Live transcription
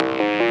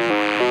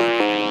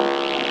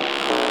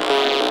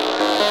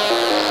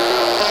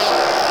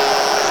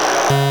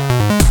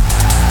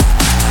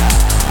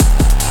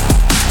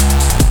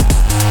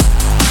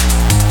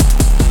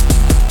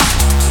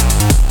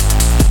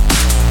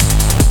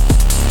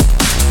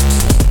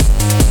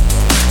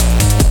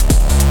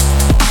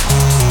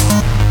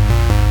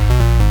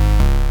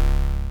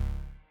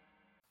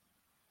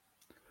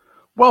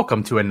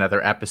Welcome to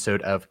another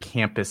episode of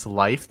Campus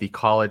Life, the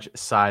college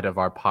side of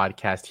our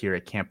podcast here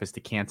at Campus to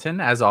Canton.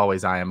 As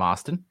always, I am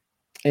Austin.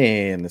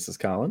 And this is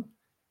Colin.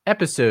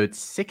 Episode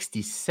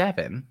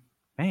 67.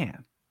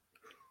 Man,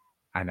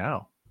 I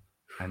know.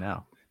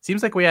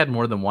 Seems like we had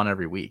more than one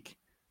every week.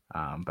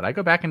 But I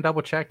go back and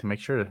double check to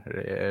make sure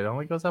it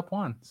only goes up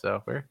one.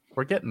 So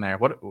we're getting there.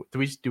 What do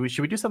we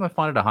should we do something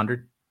fun at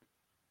 100?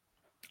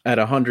 At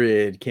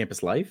 100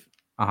 Campus Life?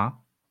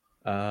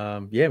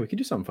 Uh-huh. Yeah, we could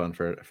do something fun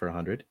for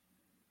 100.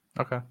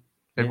 Okay.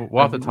 Yeah,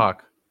 We'll have to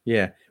talk.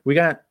 Yeah, we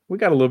got a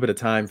little bit of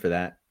time for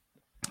that.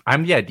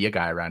 I'm the idea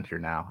guy around here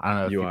now. I don't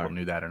know if people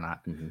knew that or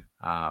not.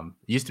 Mm-hmm.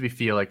 Used to be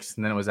Felix,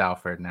 and then it was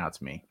Alfred. Now it's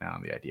me. Now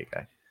I'm the idea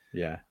guy.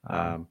 Yeah.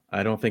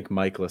 I don't think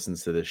Mike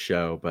listens to this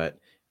show, but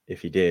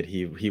if he did,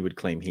 he would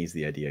claim he's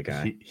the idea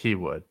guy. He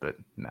would, but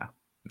no.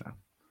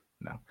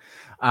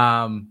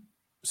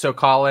 So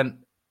Colin,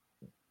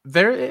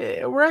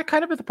 we're at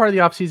kind of at the part of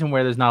the off season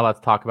where there's not a lot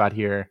to talk about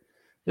here.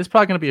 This is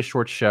probably going to be a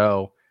short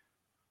show.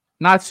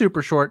 Not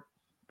super short,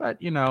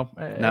 but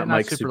not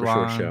Mike's super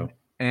long. Short show.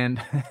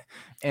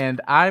 And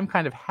I'm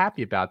kind of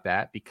happy about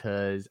that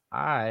because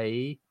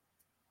I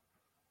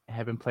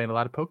have been playing a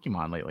lot of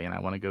Pokemon lately, and I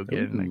want to go get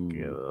a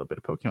little bit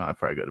of Pokemon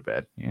before I go to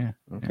bed. Yeah.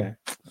 Okay.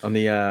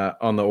 Yeah.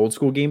 On the old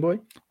school Game Boy?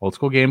 Old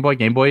school Game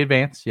Boy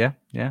Advance. Yeah.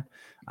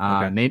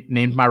 Okay.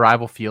 Named my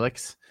rival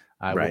Felix.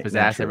 I whip his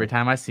ass every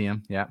time I see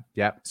him. Yeah.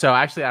 So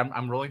actually,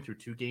 I'm rolling through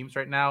two games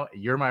right now.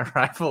 You're my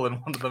rival, and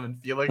one of them,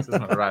 and Felix is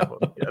my rival.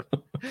 Yep.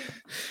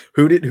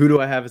 Who do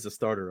I have as a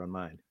starter on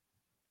mine?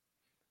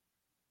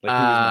 Like, who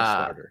is my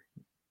starter?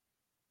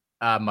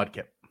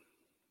 Mudkip.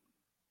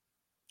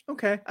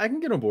 Okay, I can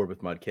get on board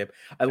with Mudkip.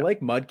 I like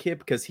Mudkip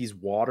because he's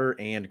water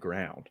and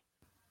ground.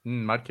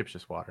 Mudkip's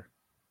just water.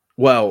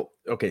 Well,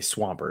 okay,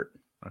 Swampert.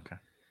 Okay.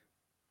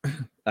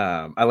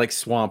 I like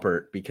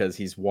Swampert because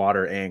he's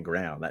water and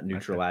ground. That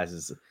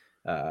neutralizes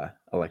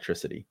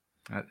electricity.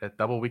 That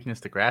double weakness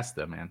to grass,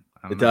 though, man.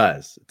 It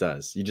does.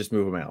 You just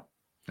move them out.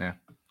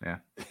 Yeah.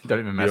 Don't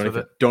even mess with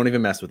it. Don't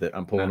even mess with it.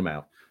 I'm pulling them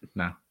out.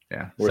 No.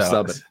 Yeah. We're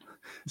subbing.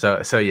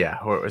 So yeah.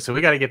 So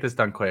we got to get this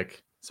done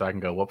quick so I can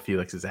go whoop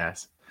Felix's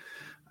ass.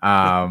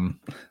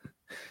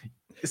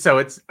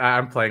 So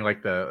I'm playing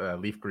like the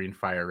Leaf Green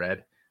Fire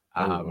Red.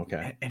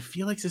 Okay. And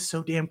Felix is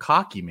so damn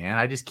cocky, man.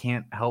 I just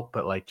can't help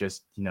but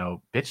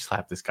bitch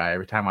slap this guy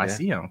every time I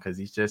see him because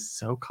he's just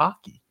so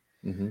cocky.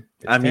 Mm-hmm.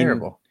 It's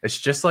terrible. It's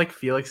just like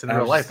Felix in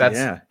real life.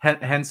 That's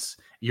hence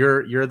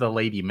you're the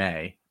Lady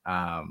May.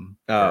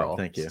 Girl.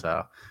 Thank you.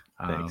 So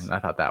I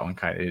thought that one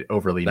kind of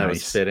overly nice.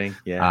 Was fitting.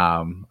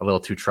 Yeah. A little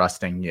too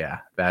trusting. Yeah.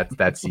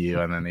 That's you,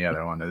 and then the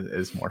other one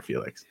is more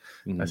Felix.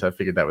 Mm-hmm. So I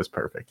figured that was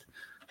perfect.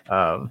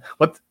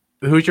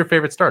 Who's your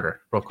favorite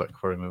starter? Real quick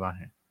before we move on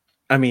here.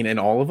 I mean, in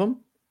all of them?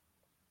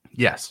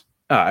 Yes.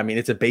 I mean,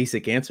 it's a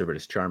basic answer, but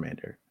it's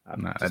Charmander.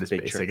 No, that is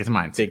basic. It's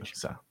mine too.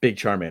 Big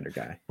Charmander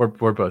guy. We're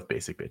both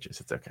basic bitches.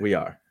 It's okay. We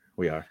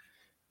are.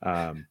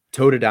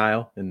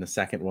 Totodile in the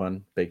second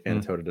one. Big fan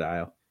of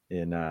Totodile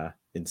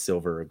in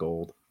silver or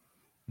gold.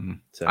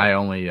 So I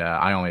only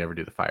ever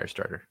do the fire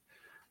starter.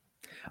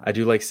 I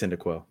do like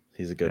Cyndaquil.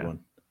 He's a good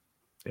one.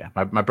 Yeah.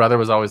 My brother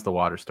was always the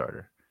water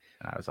starter,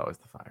 and I was always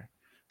the fire.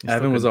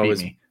 Evan was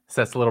always me.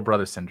 So that's the little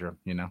brother syndrome,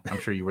 I'm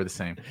sure you were the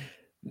same.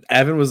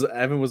 Evan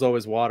was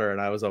always water,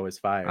 and I was always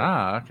fire.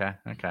 Okay.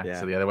 Yeah.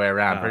 So the other way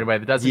around. For anybody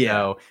that doesn't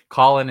know,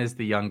 Colin is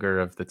the younger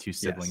of the two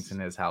siblings in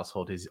his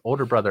household. His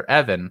older brother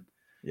Evan,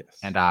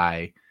 and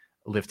I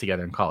lived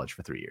together in college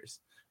for 3 years.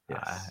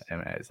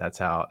 Yes. That's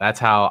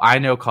how I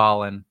know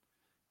Colin,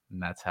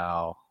 and that's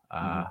how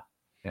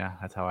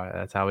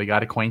that's how we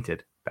got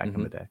acquainted back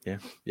in the day. Yeah.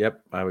 Yep.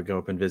 I would go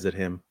up and visit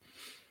him,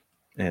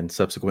 and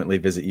subsequently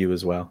visit you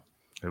as well.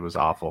 It was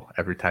awful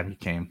every time he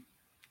came.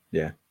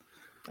 Yeah.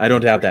 I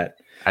don't doubt that.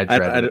 I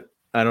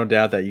don't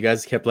doubt that. You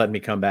guys kept letting me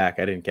come back.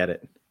 I didn't get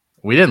it.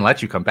 We didn't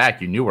let you come back.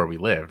 You knew where we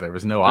lived. There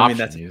was no option.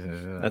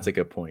 That's a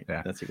good point.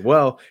 Yeah.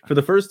 Well, for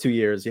the first 2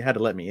 years, you had to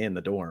let me in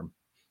the dorm.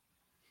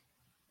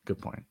 Good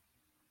point.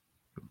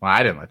 Well,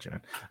 I didn't let you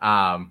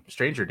in.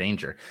 Stranger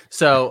danger.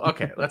 So,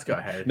 okay, let's go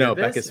ahead. No,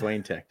 Becca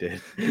Swain Tech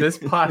did. This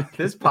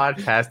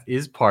podcast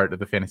is part of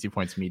the Fantasy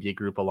Points Media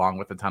Group, along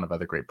with a ton of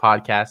other great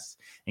podcasts,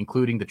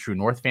 including the True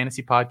North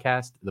Fantasy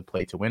Podcast, the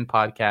Play to Win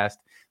Podcast,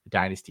 the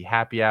Dynasty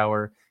Happy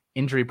Hour,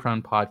 Injury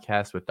Prone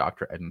Podcast with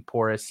Dr. Edmund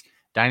Porras,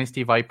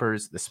 Dynasty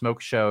Vipers, the Smoke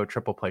Show,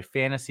 Triple Play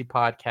Fantasy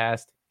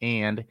Podcast,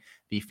 and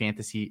the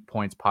Fantasy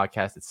Points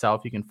Podcast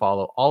itself. You can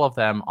follow all of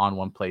them on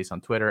one place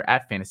on Twitter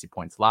at Fantasy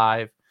Points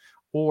Live.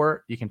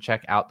 Or you can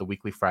check out the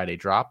weekly Friday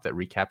drop that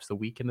recaps the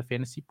week in the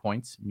Fantasy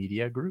Points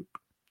Media Group.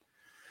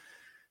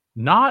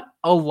 Not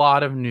a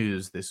lot of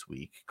news this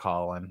week,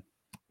 Colin.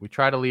 We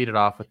try to lead it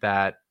off with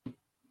that.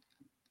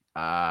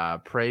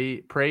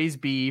 Praise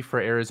be for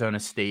Arizona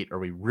State, or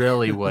we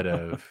really would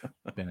have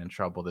been in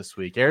trouble this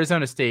week.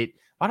 Arizona State,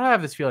 why do I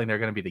have this feeling they're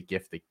going to be the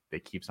gift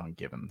that keeps on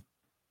giving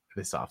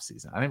this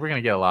offseason? I think we're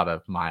going to get a lot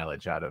of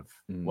mileage out of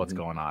what's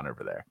going on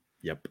over there.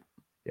 Yep.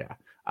 Yeah.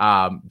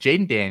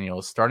 Jaden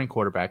Daniels, starting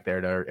quarterback there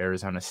at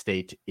Arizona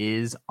State,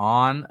 is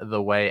on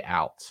the way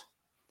out.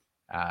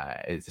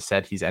 It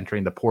said he's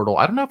entering the portal.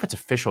 I don't know if it's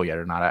official yet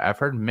or not. I've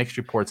heard mixed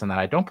reports on that.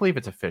 I don't believe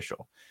it's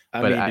official.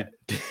 Did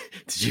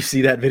you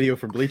see that video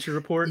from Bleacher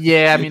Report?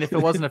 Yeah, I mean, if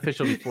it wasn't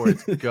official before,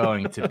 it's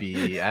going to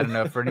be. I don't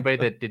know. For anybody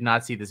that did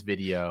not see this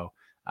video,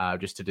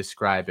 just to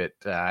describe it,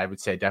 I would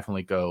say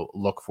definitely go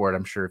look for it.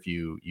 I'm sure if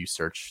you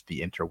search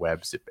the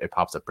interwebs, it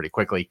pops up pretty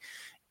quickly.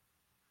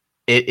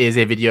 It is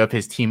a video of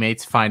his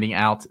teammates finding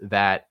out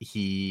that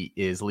he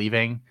is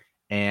leaving,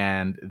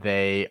 and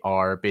they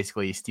are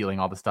basically stealing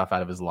all the stuff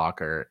out of his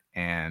locker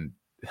and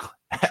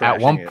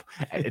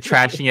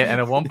trashing it.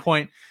 And at one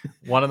point,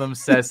 one of them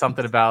says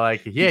something about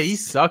like, yeah, he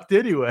sucked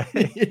anyway.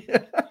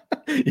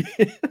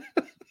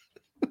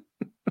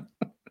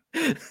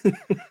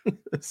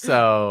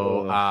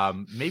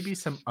 So maybe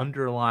some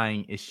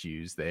underlying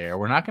issues there.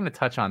 We're not going to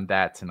touch on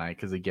that tonight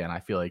because, again, I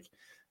feel like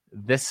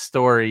this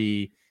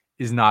story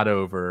is not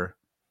over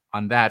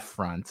on that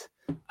front.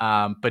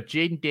 But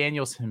Jayden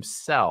Daniels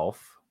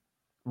himself,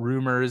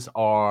 rumors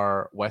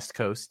are West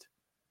Coast.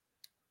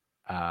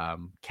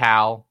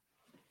 Cal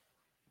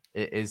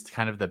is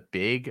kind of the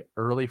big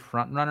early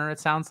front runner, it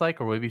sounds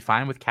like. Or would we be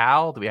fine with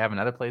Cal? Do we have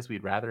another place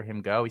we'd rather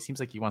him go? He seems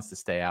like he wants to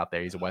stay out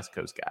there. He's a West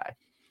Coast guy.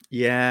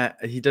 Yeah,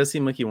 he does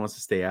seem like he wants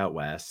to stay out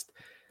west.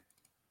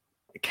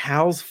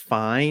 Cal's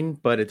fine,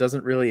 but it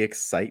doesn't really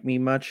excite me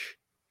much.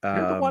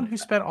 You're the one who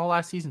spent all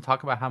last season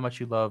talking about how much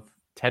you love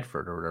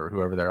Tedford or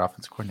whoever their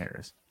offensive coordinator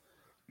is.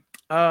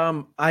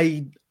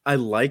 I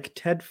like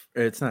Ted.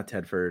 It's not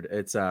Tedford.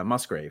 It's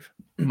Musgrave.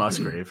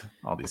 Musgrave.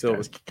 All these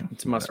guys.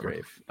 It's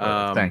Musgrave.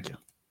 Thank you.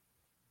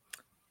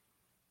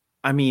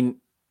 I mean,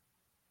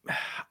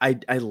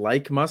 I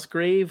like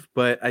Musgrave,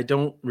 but I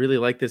don't really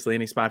like this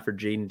landing spot for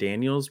Jayden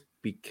Daniels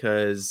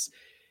because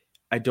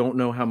I don't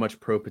know how much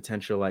pro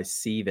potential I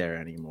see there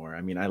anymore.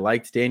 I mean, I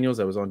liked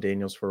Daniels. I was on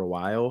Daniels for a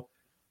while.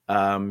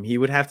 He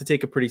would have to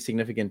take a pretty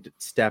significant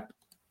step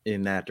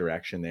in that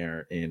direction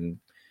there in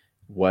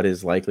what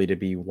is likely to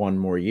be one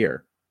more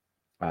year.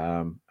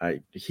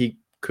 He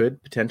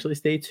could potentially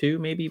stay 2,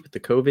 maybe with the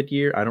COVID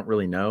year. I don't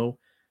really know.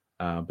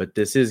 But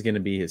this is going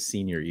to be his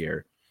senior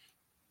year.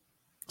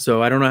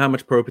 So I don't know how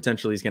much pro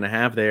potential he's going to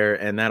have there.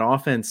 And that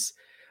offense,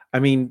 I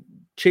mean,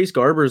 Chase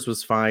Garbers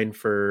was fine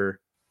for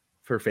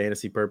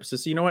fantasy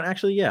purposes. So you know what?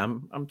 Actually, yeah,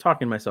 I'm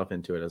talking myself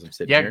into it as I'm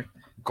sitting here.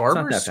 Garbers, it's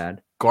not that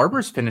bad.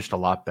 Garbers finished a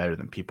lot better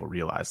than people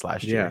realized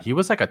last year. He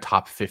was like a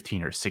top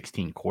 15 or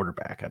 16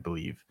 quarterback, I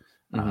believe,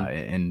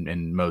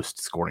 in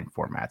most scoring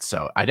formats.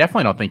 So I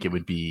definitely don't think it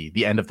would be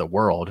the end of the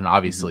world. And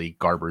obviously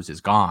Garbers is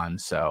gone.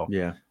 So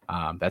yeah,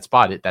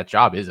 that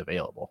job is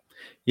available.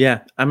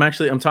 Yeah,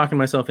 I'm talking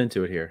myself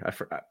into it here.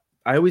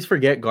 I always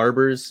forget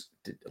Garbers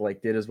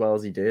did as well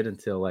as he did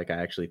until I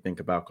actually think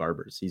about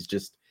Garbers.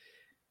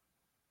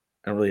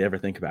 I don't really ever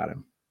think about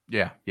him.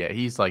 Yeah,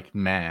 he's like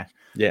meh.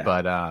 Yeah,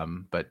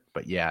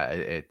 but yeah,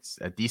 it's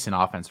a decent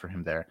offense for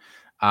him there.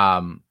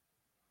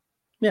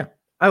 Yeah,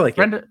 I like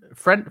it.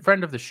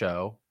 Friend of the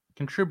show,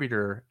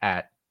 contributor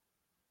at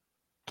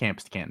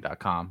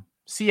campuscanton.com,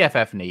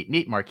 CFF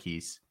Nate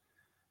Marquise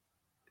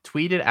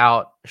tweeted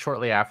out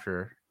shortly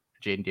after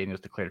Jayden Daniels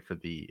declared for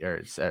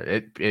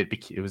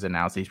it was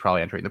announced that he's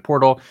probably entering the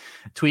portal.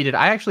 Tweeted,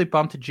 I actually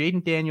bumped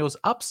Jayden Daniels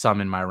up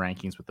some in my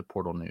rankings with the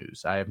portal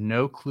news. I have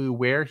no clue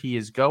where he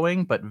is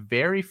going, but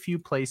very few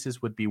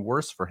places would be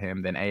worse for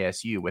him than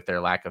ASU with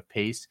their lack of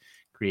pace,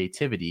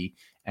 creativity,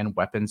 and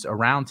weapons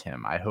around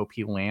him. I hope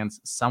he lands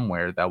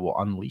somewhere that will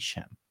unleash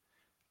him.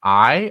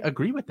 I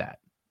agree with that.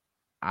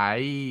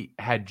 I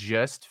had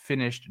just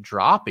finished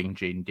dropping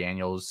Jayden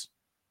Daniels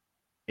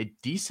a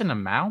decent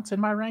amount in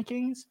my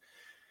rankings.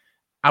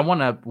 I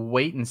want to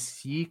wait and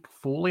see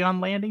fully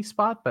on landing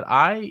spot, but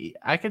I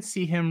could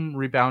see him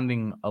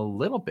rebounding a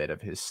little bit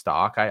of his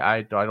stock.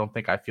 I don't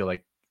think I feel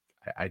like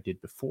I did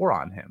before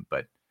on him,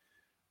 but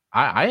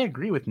I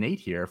agree with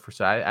Nate here.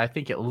 I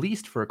think at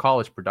least for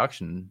college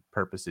production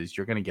purposes,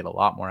 you're going to get a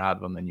lot more out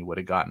of him than you would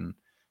have gotten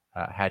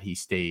had he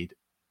stayed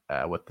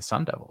with the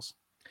Sun Devils.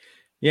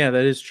 Yeah,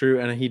 that is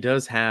true, and he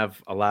does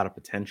have a lot of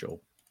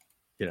potential,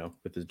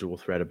 with his dual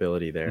threat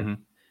ability there.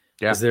 Mm-hmm.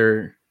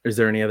 Yeah. Is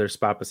there any other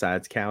spot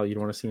besides Cal you'd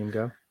want to see him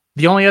go?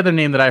 The only other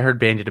name that I heard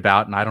bandied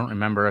about, and I don't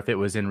remember if it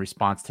was in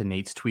response to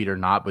Nate's tweet or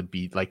not, would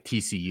be like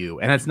TCU.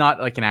 And it's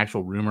not like an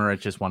actual rumor.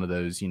 It's just one of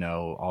those,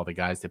 all the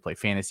guys that play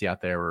fantasy out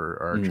there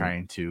are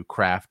trying to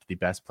craft the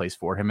best place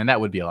for him. And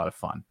that would be a lot of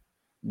fun.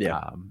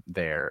 Yeah.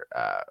 There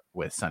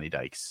with Sonny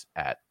Dykes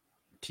at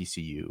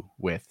TCU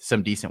with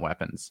some decent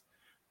weapons.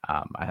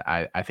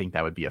 I think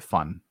that would be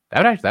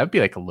that would be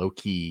like a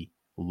low-key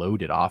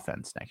loaded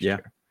offense next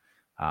year.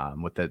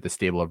 With the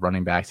stable of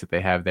running backs that they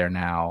have there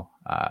now,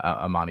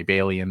 Amani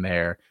Bailey in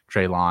there,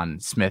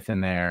 Traylon Smith in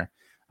there,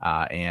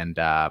 and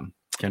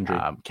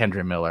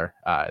Kendra Miller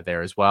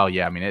there as well.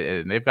 Yeah, I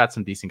mean, they've got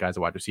some decent guys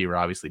at wide receiver,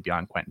 obviously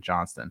beyond Quentin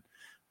Johnston.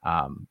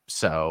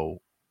 So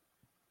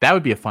that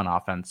would be a fun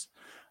offense.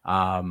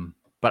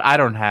 But I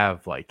don't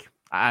have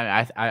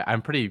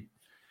I'm pretty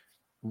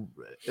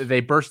they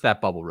burst that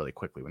bubble really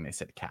quickly when they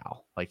said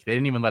Cal. Like they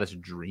didn't even let us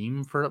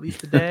dream for at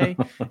least a day.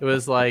 It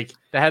was like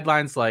the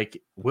headlines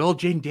like, will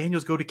Jaden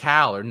Daniels go to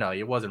Cal? Or no,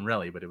 it wasn't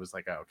really, but it was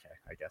like, oh, okay,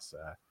 I guess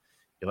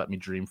you let me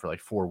dream for like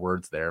 4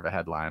 words there of a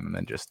headline and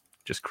then just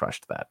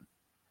crushed that.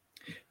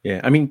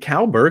 Yeah, I mean,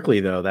 Cal Berkeley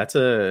though, that's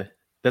a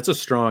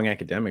strong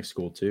academic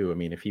school too. I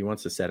mean, if he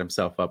wants to set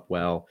himself up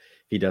well,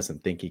 if he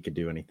doesn't think he could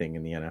do anything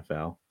in the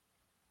NFL,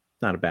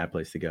 not a bad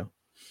place to go.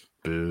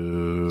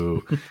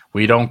 Boo.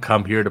 We don't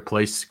come here to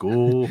play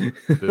school.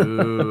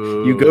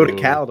 Boo. You go to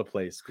Cal to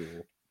play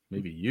school.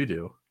 Maybe you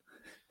do.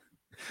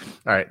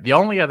 All right. The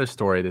only other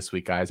story this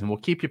week, guys, and we'll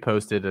keep you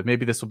posted.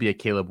 Maybe this will be a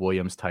Caleb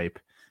Williams type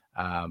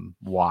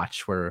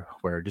watch where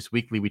just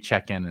weekly we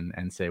check in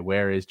and say,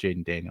 where is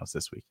Jaden Daniels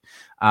this week?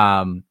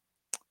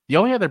 The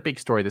only other big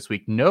story this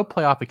week, no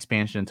playoff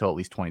expansion until at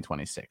least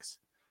 2026.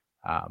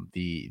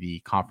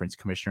 The conference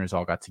commissioners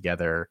all got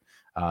together.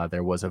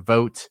 There was a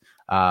vote.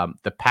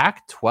 The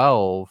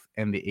Pac-12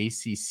 and the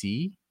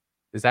ACC,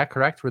 is that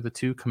correct? Were the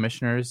 2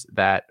 commissioners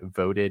that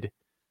voted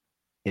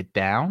it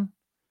down,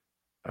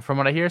 from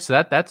what I hear.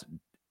 So that's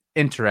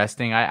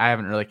interesting. I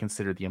haven't really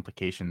considered the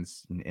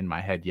implications in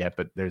my head yet,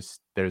 but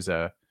there's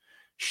a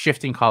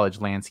shifting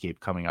college landscape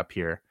coming up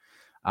here.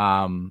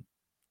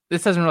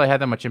 This doesn't really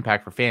have that much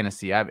impact for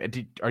fantasy.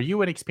 Are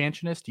you an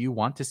expansionist? Do you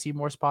want to see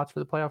more spots for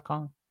the playoff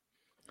column?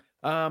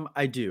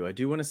 I do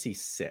want to see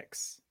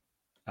 6.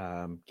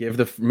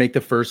 Make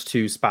the first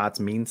 2 spots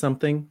mean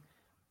something,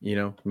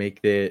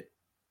 make it,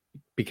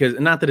 because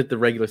not that the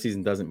regular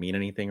season doesn't mean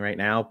anything right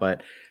now,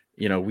 but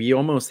we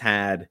almost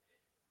had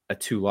a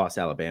 2-loss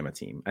Alabama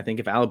team. I think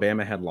if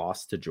Alabama had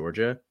lost to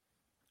Georgia,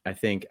 I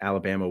think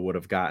Alabama would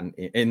have gotten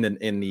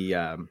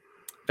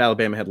if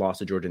Alabama had lost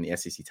to Georgia in the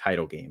SEC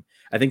title game,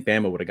 I think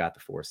Bama would have got the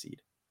 4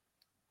 seed.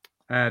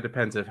 It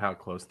depends on how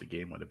close the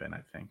game would have been,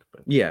 I think.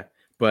 But yeah,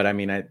 but I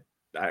mean,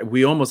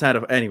 we almost had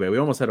a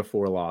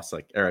 4-loss,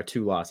 or a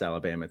 2-loss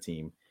Alabama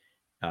team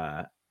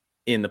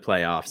in the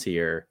playoffs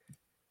here.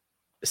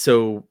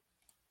 So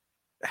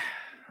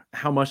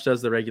how much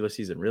does the regular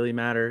season really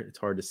matter? It's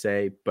hard to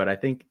say, but I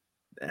think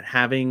that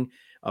having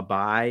a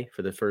bye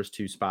for the first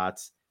 2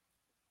 spots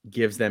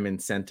gives them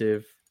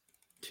incentive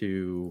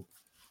to,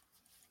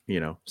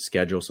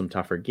 schedule some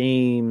tougher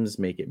games,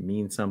 make it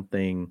mean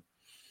something.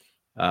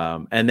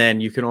 And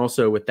then you can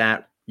also, with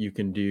that,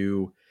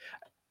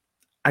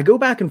 I go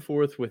back and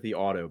forth with the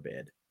auto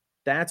bid.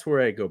 That's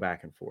where I go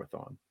back and forth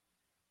on,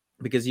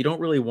 because you don't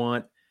really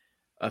want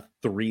a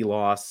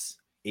 3-loss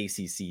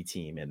ACC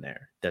team in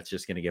there that's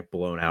just going to get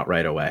blown out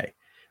right away,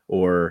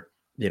 or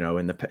in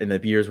the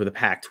years where the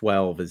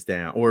Pac-12 is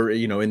down, or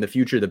in the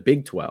future the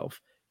Big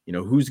 12.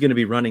 Who's going to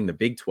be running the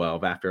Big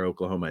 12 after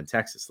Oklahoma and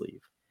Texas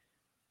leave?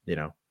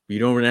 You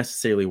don't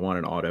necessarily want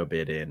an auto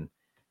bid in.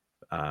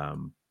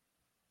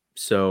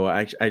 So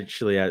I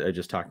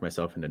just talked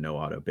myself into no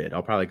auto bid.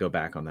 I'll probably go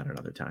back on that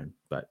another time,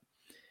 but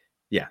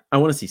yeah, I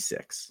want to see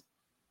 6.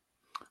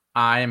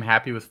 I am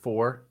happy with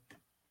 4.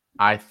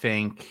 I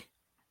think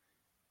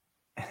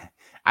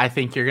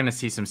you're going to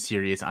see some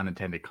serious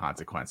unintended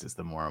consequences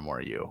the more and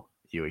more you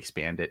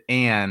expand it.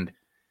 And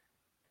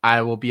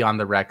I will be on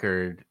the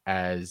record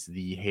as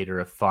the hater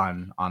of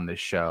fun on this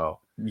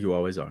show. You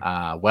always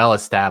are.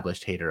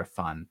 Well-established hater of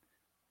fun.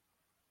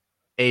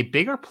 A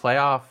bigger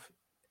playoff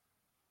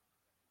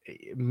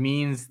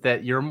means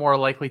that you're more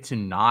likely to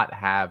not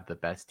have the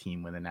best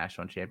team win the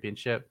national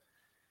championship.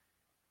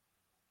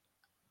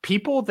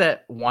 People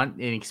that want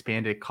an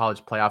expanded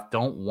college playoff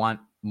don't want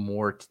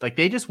more,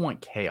 they just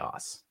want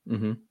chaos.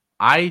 Mm-hmm.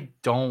 I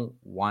don't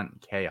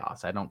want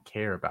chaos. I don't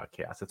care about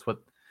chaos. That's what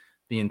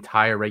the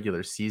entire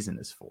regular season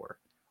is for.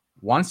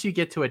 Once you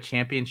get to a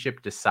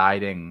championship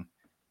deciding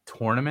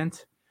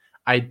tournament,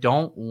 I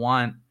don't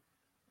want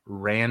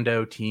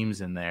rando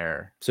teams in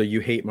there. So you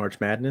hate March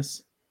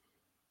Madness?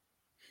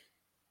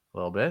 A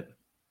little bit.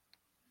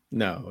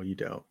 No, you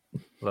don't.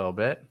 A little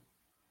bit.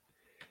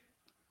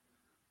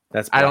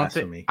 That's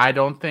blasphemy. I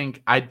don't.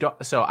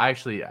 So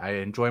actually, I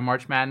enjoy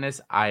March Madness.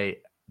 I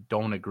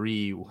don't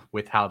agree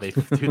with how they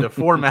do the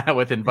format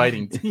with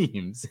inviting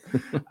teams.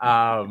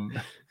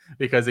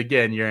 Because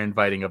again, you're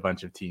inviting a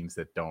bunch of teams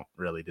that don't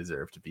really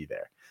deserve to be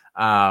there.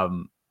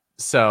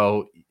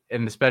 So,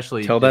 and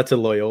especially tell that to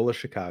Loyola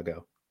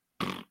Chicago.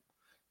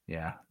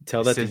 Yeah.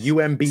 Tell that to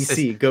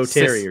UMBC. Go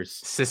Terriers.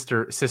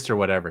 Sister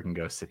whatever can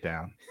go sit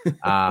down.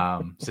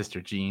 Sister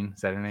Jean,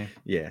 is that her name?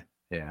 Yeah.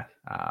 Yeah.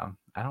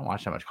 I don't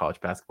watch that much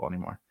college basketball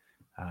anymore.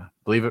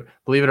 Believe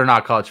it or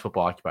not, college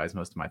football occupies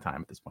most of my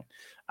time at this point.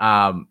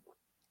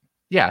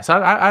 Yeah,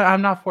 so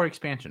I'm not for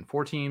expansion.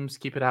 4 teams,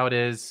 keep it how it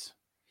is.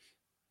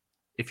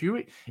 If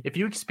you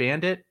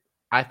expand it,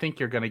 I think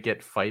you're going to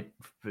get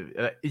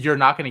you're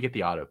not going to get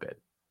the auto bid.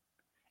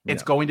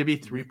 It's going to be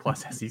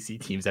 3+ SEC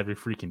teams every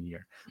freaking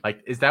year.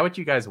 Is that what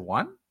you guys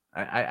want?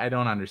 I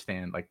don't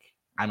understand.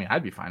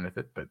 I'd be fine with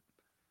it, but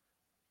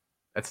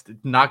that's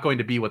not going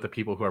to be what the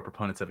people who are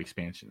proponents of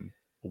expansion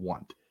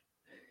want.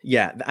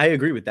 Yeah, I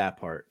agree with that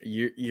part.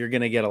 You're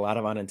going to get a lot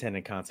of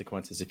unintended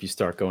consequences if you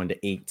start going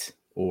to 8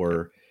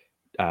 or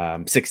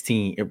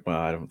 16. Well,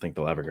 I don't think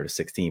they'll ever go to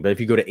 16, but if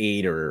you go to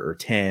 8 or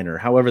 10 or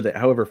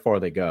however far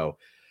they go,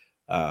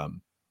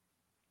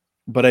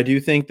 but I do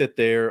think that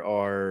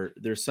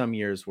there's some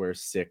years where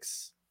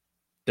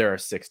there are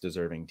 6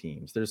 deserving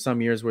teams. There's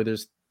some years where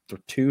there's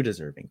 2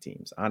 deserving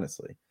teams,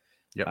 honestly.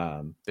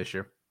 Yep. This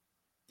year.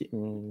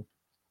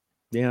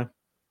 Yeah.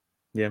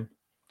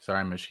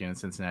 Sorry, Michigan and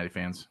Cincinnati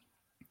fans.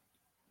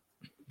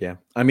 Yeah.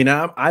 I mean,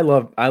 I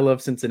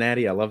love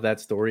Cincinnati. I love that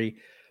story.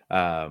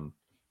 But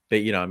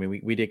I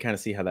mean, we did kind of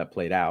see how that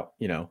played out.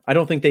 I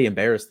don't think they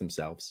embarrassed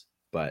themselves,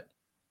 but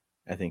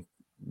I think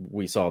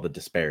we saw the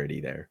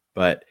disparity there.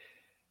 But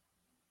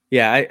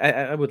yeah,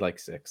 I would like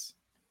 6.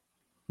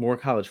 More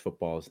college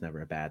football is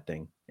never a bad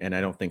thing, and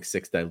I don't think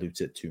 6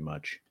 dilutes it too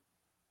much.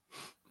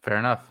 Fair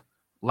enough.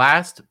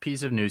 Last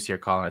piece of news here,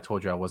 Colin. I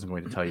told you I wasn't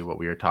going to tell you what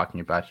we were talking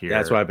about here.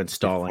 That's why I've been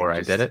stalling before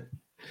I did it.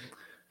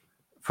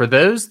 For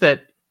those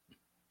that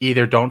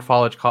either don't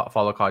follow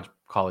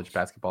college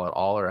basketball at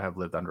all or have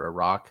lived under a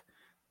rock,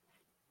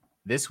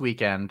 this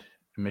weekend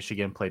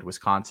Michigan played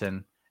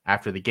Wisconsin.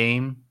 After the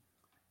game,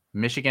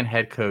 Michigan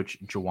head coach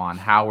Juwan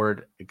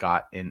Howard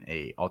got in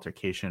a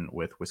altercation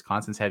with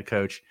Wisconsin's head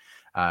coach.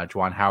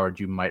 Juwan Howard,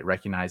 you might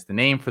recognize the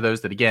name. For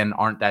those that, again,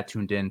 aren't that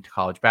tuned in to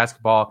college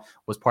basketball,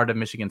 was part of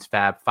Michigan's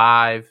Fab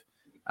Five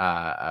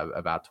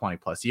about 20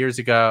 plus years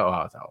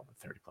ago. Oh,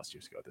 30 plus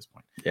years ago at this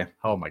point. Yeah.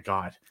 Oh, my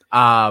God.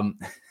 I'm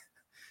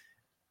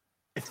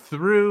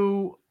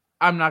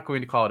not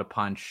going to call it a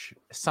punch,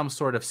 some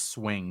sort of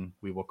swing,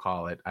 we will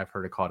call it. I've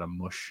heard it called a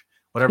mush,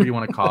 whatever you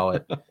want to call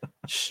it.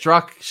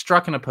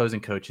 Struck an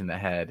opposing coach in the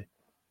head.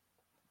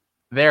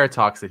 There are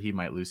talks that he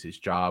might lose his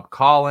job.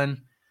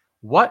 Colin,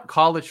 what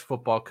college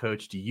football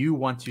coach do you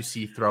want to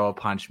see throw a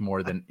punch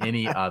more than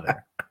any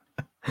other?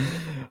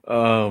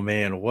 Oh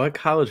man, what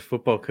college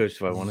football coach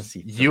do I want to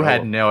see? You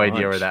had no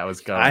idea where that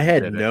was going. I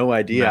had no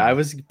idea. No. I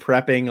was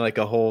prepping like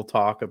a whole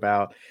talk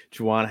about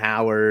Juwan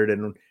Howard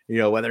and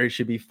whether he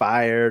should be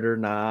fired or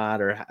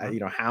not, or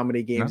how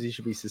many games he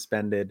should be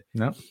suspended.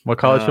 No. What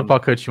college football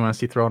coach you want to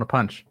see throwing a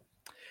punch?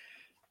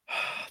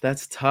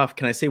 That's tough.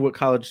 Can I say what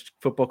college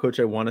football coach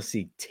I want to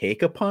see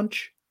take a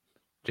punch?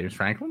 James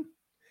Franklin?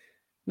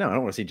 No, I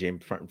don't want to see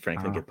James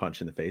Franklin get punched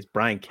in the face.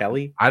 Brian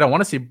Kelly? I don't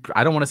want to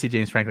see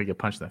James Franklin get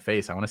punched in the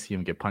face. I want to see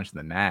him get punched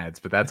in the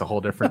nads, but that's a whole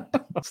different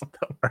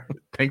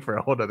thing for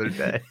a whole other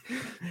day.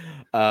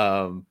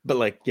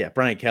 But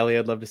Brian Kelly,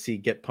 I'd love to see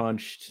get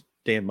punched.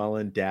 Dan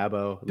Mullen,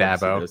 Dabo,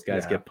 those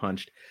guys get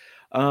punched.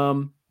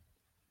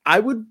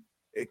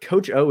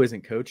 Coach O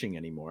isn't coaching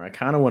anymore. I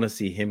kind of want to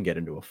see him get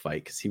into a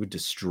fight because he would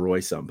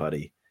destroy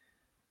somebody.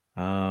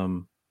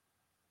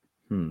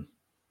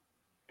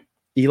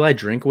 Eli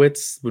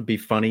Drinkwitz would be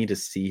funny to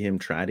see him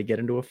try to get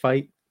into a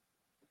fight.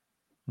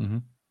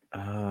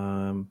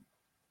 Mm-hmm.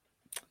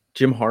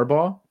 Jim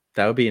Harbaugh,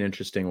 that would be an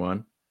interesting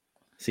one.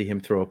 See him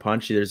throw a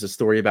punch. There's a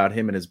story about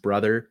him and his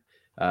brother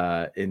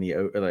in the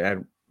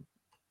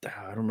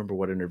I don't remember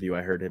what interview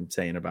I heard him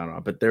saying about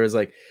it, but there was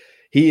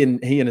he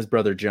and his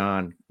brother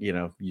John,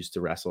 used to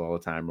wrestle all the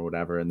time or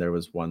whatever. And there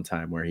was one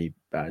time where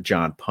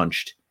Jim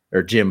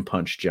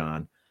punched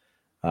John.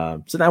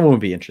 So that one would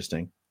be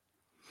interesting.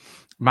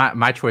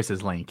 My choice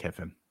is Lane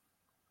Kiffin.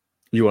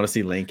 You want to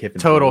see Lane Kiffin?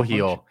 Total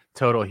heel.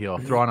 Throw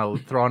on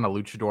a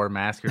luchador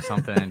mask or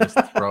something and just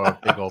throw a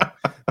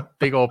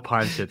big old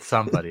punch at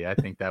somebody. I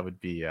think that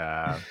would be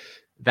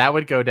that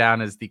would go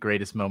down as the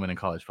greatest moment in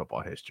college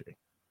football history.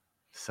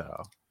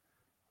 So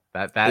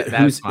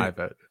that's my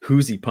vote.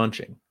 Who's he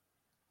punching?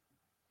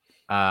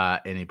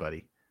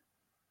 Anybody.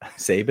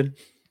 Saban?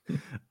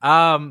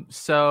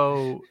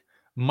 So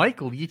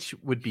Mike Leach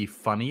would be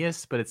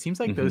funniest, but it seems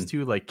like those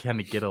two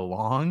kind of get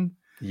along.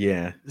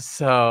 Yeah.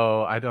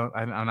 So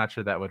I'm not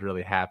sure that would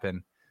really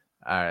happen.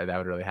 But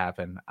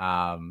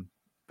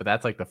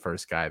that's the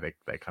first guy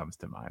that comes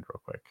to mind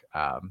real quick.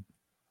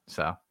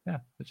 So yeah,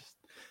 just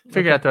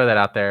figured I'd throw that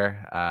out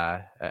there.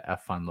 A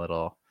fun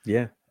little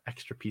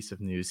extra piece of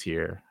news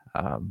here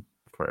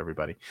for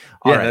everybody.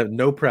 All right.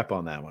 No prep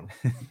on that one.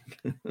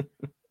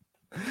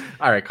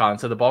 All right, Colin.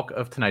 So the bulk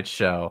of tonight's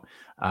show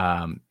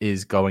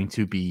is going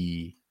to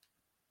be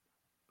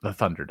the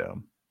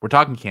Thunderdome. We're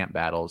talking camp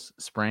battles.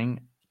 Spring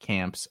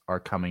camps are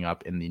coming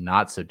up in the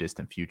not so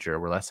distant future.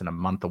 We're less than a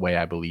month away,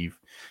 I believe,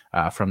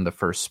 from the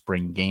first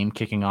spring game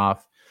kicking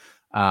off.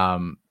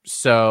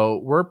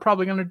 So we're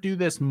probably going to do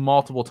this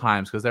multiple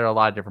times because there are a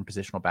lot of different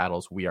positional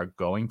battles we are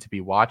going to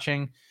be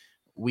watching.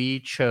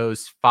 We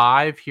chose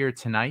 5 here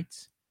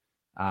tonight.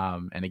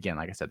 And again,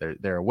 like I said,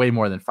 there are way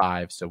more than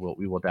 5. So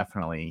we will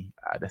definitely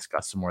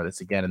discuss some more of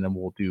this again, and then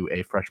we'll do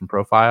a freshman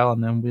profile,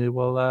 and then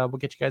we'll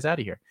get you guys out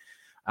of here.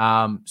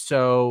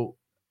 So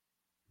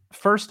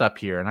first up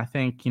here, and I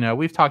think,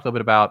 we've talked a little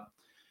bit about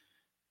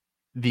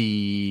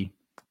the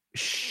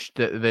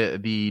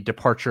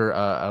departure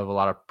of a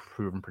lot of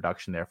proven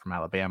production there from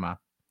Alabama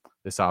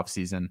this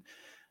offseason,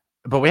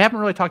 but we haven't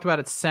really talked about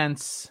it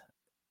since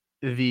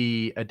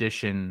the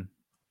addition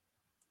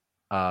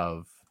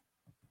of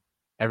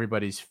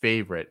everybody's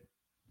favorite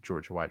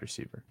Georgia wide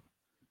receiver.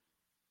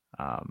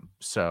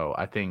 So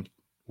I think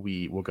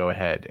we will go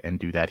ahead and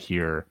do that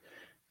here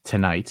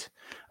tonight.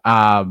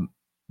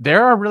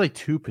 There are really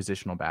two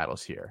positional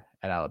battles here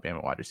at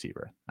Alabama wide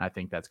receiver. I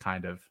think that's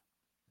kind of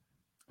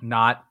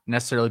not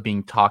necessarily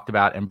being talked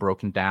about and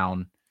broken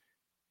down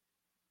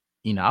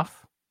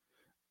enough.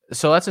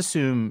 So let's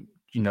assume,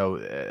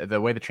 the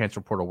way the transfer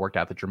portal worked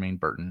out, that Jermaine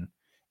Burton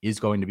is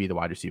going to be the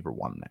wide receiver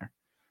 1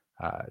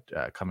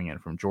 there, coming in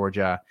from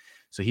Georgia.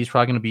 So he's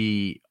probably going to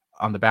be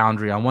on the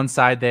boundary on one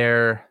side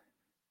there.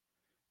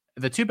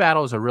 The two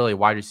battles are really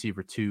wide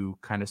receiver 2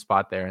 kind of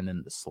spot there, and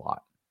then the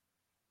slot.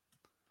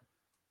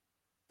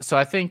 So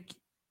I think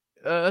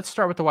let's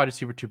start with the wide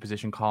receiver 2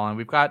 position, Colin.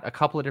 We've got a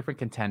couple of different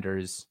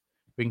contenders.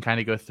 We can kind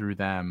of go through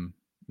them,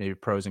 maybe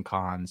pros and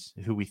cons,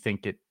 who we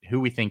think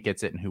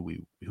gets it, and who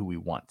we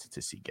want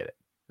to see get it.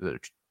 They're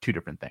two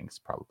different things,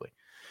 probably.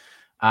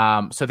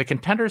 So the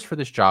contenders for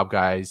this job,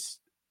 guys,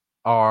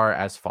 are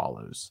as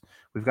follows.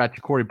 We've got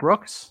Ja'Corey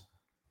Brooks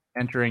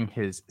entering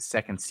his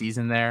second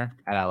season there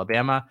at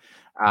Alabama.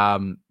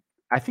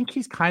 I think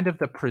he's kind of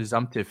the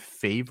presumptive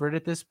favorite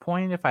at this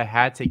point, if I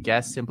had to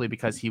guess, simply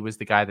because he was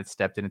the guy that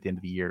stepped in at the end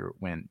of the year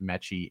when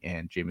Mechie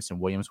and Jameson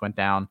Williams went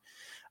down.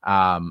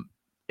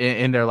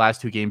 In their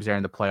last 2 games there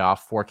in the playoff,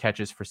 4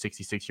 catches for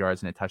 66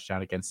 yards and a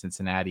touchdown against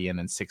Cincinnati, and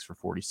then 6 for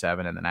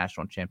 47 in the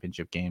national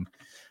championship game.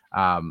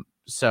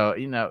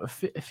 So,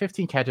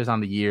 15 catches on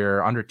the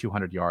year, under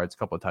 200 yards, a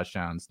couple of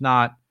touchdowns,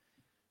 not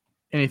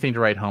anything to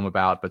write home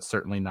about, but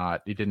certainly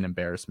not. He didn't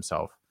embarrass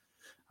himself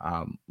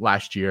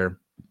last year.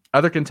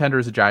 Other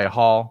contenders, Agiye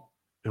Hall,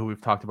 who we've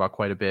talked about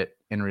quite a bit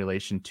in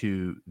relation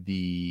to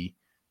the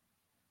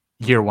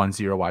year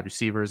 1-0 wide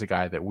receivers, a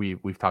guy that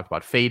we've talked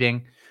about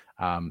fading.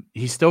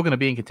 He's still going to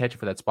be in contention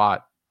for that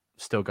spot.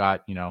 Still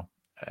got,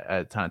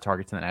 a ton of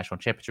targets in the national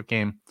championship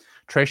game.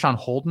 Traeshon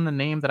Holden, the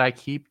name that I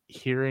keep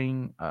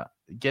hearing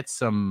get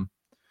some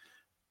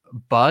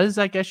buzz,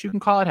 I guess you can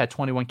call it, had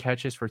 21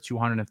 catches for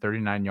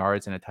 239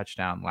 yards and a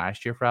touchdown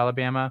last year for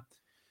Alabama.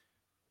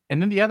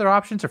 And then the other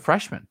options are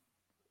freshmen.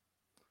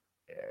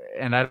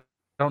 And I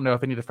don't know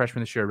if any of the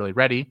freshmen this year are really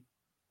ready,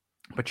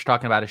 but you're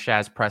talking about a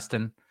Shaz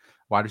Preston,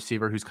 wide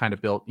receiver, who's kind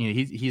of built,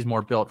 he's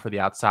more built for the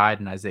outside,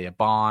 and Isaiah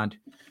Bond,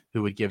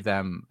 who would give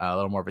them a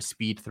little more of a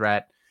speed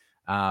threat.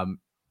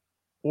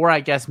 Or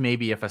I guess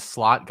maybe if a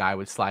slot guy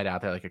would slide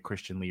out there like a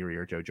Christian Leary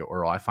or JoJo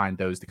Earl, I find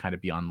those to kind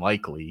of be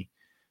unlikely.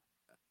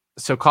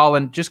 So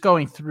Colin, just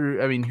going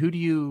through, I mean, who do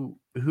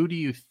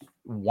you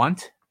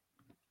want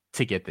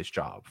to get this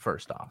job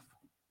first off?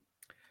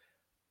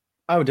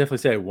 I would definitely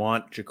say I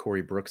want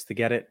Ja'Corey Brooks to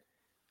get it.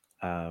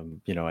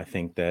 I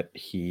think that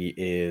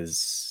he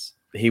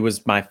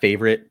was my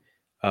favorite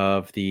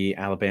of the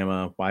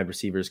Alabama wide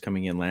receivers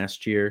coming in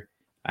last year.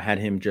 I had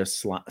him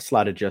just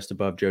slotted just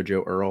above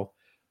JoJo Earl.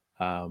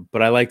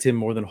 But I liked him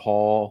more than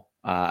Hall.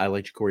 I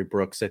like Ja'Corey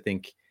Brooks. I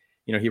think,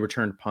 he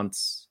returned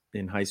punts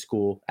in high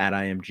school at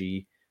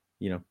IMG,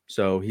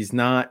 so he's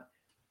not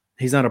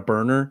a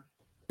burner,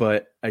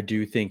 but I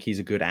do think he's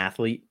a good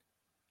athlete.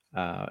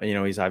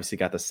 He's obviously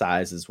got the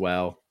size as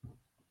well.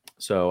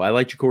 So I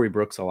like Ja'Corey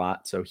Brooks a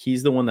lot. So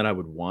he's the one that I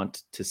would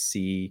want to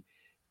see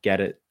get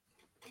it.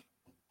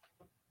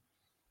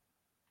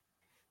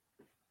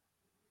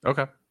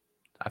 Okay.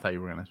 I thought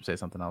you were going to say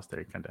something else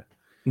there. Kind of.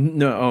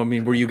 No, I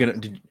mean, were you going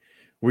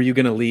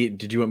to lead?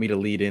 Did you want me to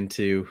lead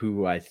into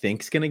who I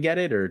think's going to get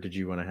it, or did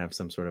you want to have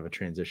some sort of a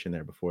transition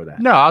there before that?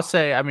 No, I'll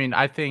say, I mean,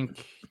 I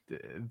think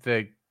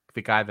the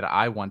guy that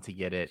I want to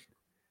get it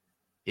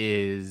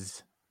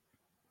is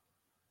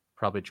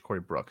probably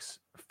Ja'Corey Brooks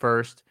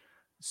first,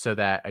 so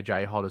that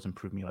Agiye Hall doesn't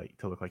prove me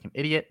to look like an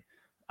idiot,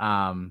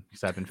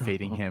 because I've been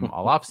fading him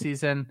all off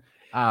season.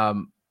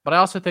 But I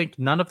also think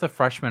none of the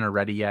freshmen are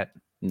ready yet.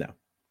 No,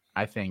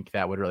 I think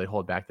that would really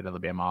hold back the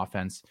Alabama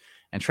offense.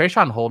 And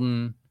Traeshon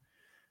Holden,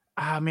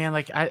 I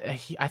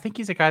think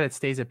he's a guy that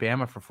stays at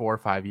Bama for 4 or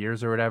 5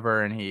 years or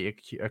whatever, and he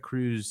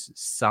accrues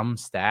some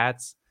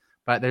stats,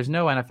 but there's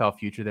no NFL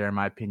future there, in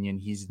my opinion.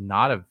 He's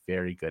not a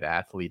very good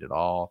athlete at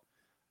all.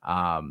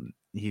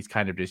 He's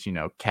kind of just,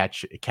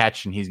 catch,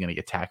 and he's going to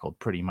get tackled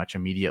pretty much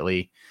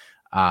immediately.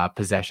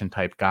 Possession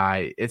type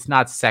guy. It's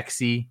not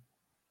sexy.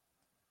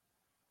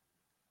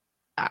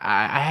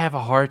 I have a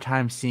hard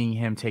time seeing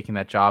him taking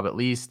that job, at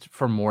least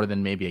for more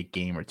than maybe a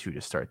game or two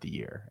to start the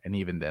year. And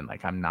even then,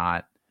 I'm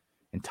not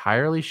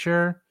entirely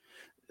sure.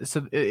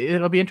 So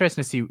it'll be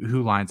interesting to see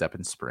who lines up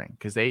in spring,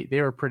 because they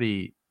were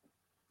pretty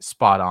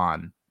spot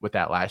on with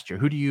that last year.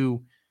 Who do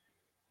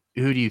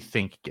you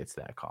think gets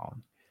that,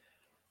 Colin?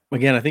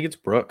 Again, I think it's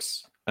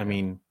Brooks. I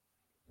mean,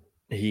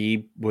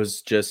 he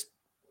was just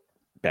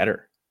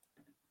better,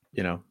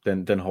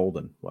 than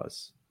Holden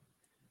was.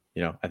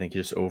 I think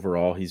just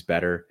overall he's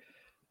better.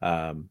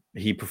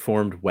 He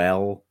performed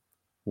well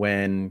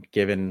when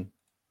given,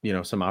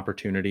 some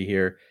opportunity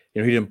here.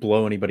 He didn't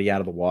blow anybody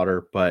out of the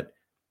water, but,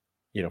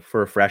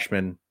 for a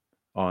freshman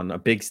on a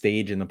big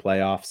stage in the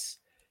playoffs,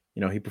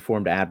 he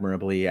performed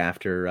admirably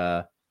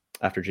after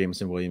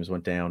Jameson Williams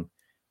went down.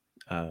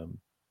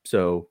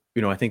 So,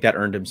 I think that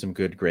earned him some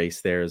good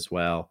grace there as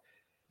well.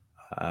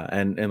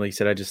 And like you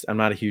said, I'm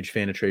not a huge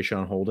fan of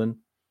Traeshon Holden.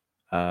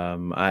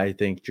 I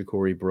think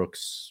Ja'Cory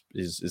Brooks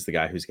is the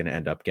guy who's going to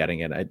end up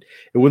getting it.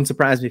 It wouldn't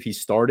surprise me if he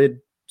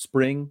started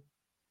spring,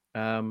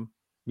 as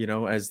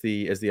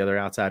the other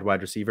outside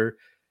wide receiver,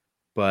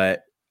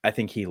 but I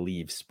think he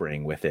leaves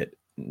spring with it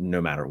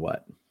no matter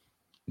what.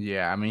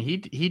 Yeah, I mean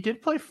he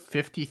did play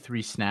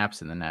 53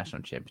 snaps in the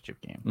national championship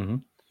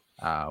game,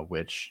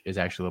 which is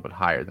actually a little bit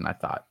higher than I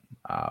thought.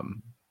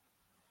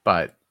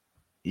 But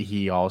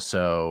he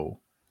also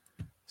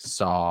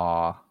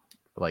saw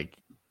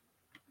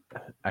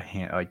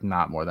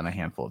not more than a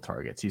handful of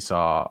targets. He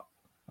saw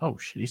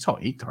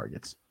 8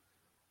 targets.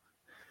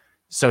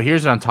 So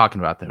here's what I'm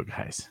talking about, though,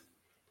 guys.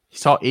 He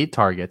saw 8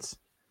 targets.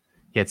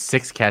 He had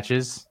 6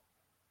 catches.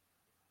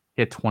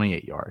 He had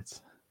 28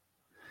 yards.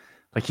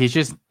 Like, he's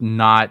just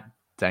not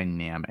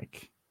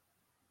dynamic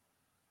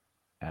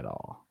at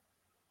all.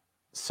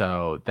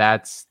 So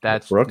that's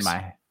Brooks?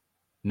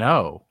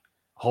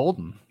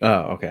 Holden.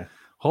 Oh, okay.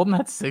 Holden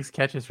had 6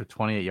 catches for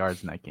 28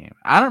 yards in that game.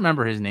 I don't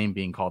remember his name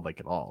being called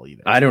at all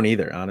either. I don't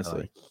either,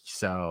 honestly.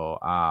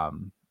 How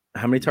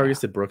many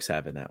targets did Brooks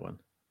have in that one?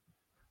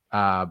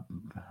 Oh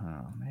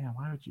man,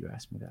 why would you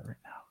ask me that right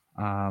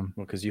now?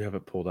 Well, because you have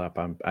it pulled up.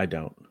 I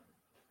don't.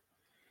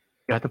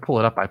 You have to pull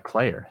it up by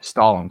player.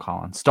 Stall him,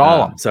 Colin.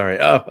 Stall him. Sorry.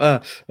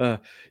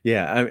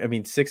 Yeah. I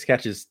mean, 6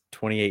 catches,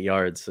 28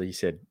 yards. So you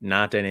said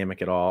not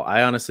dynamic at all.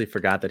 I honestly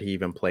forgot that he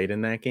even played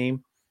in that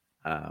game.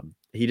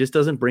 He just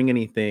doesn't bring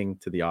anything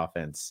to the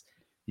offense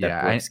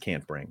that Brooks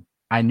can't bring.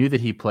 I knew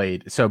that he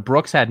played. So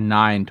Brooks had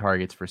 9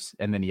 targets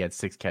and then he had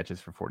 6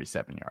 catches for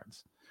 47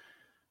 yards.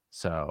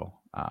 So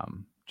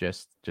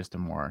just a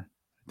more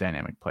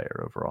dynamic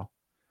player overall.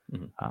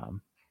 Mm-hmm.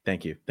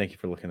 Thank you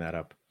for looking that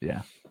up.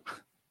 Yeah.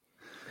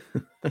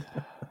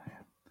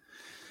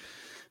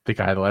 The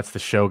guy that lets the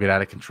show get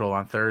out of control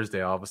on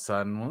Thursday all of a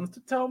sudden wants to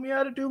tell me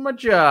how to do my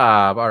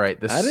job. All right.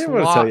 I didn't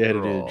want to tell you how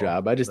to do the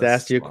job. I just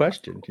asked you a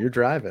question. You're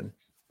driving.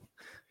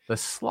 The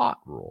slot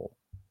rule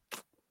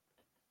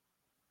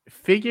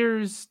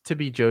figures to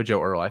be JoJo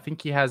Earl. I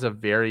think he has a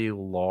very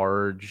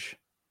large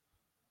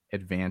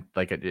advance.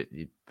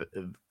 The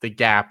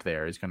gap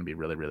there is going to be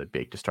really, really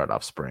big to start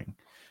off spring.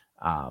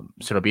 So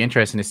it'll be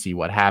interesting to see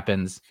what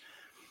happens.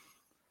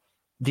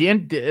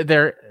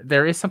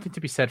 There is something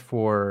to be said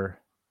for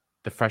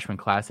the freshman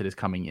class that is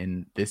coming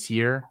in this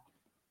year.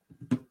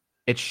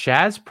 It's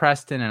Shaz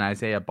Preston and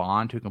Isaiah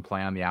Bond who can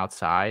play on the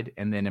outside,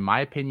 and then, in my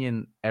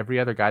opinion, every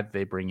other guy that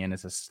they bring in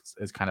is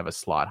kind of a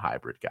slot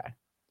hybrid guy.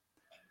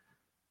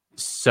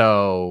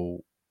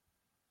 So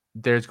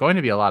there's going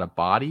to be a lot of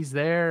bodies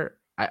there.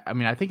 I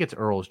mean, I think it's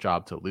Earl's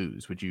job to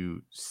lose. Would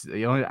you?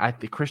 I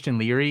think Christian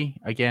Leary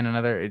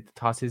again.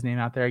 Toss his name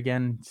out there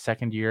again.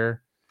 Second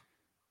year,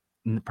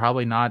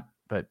 probably not.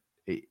 But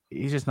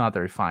he's just not the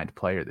refined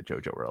player that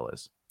JoJo Earl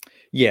is.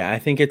 Yeah, I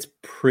think it's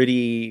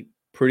pretty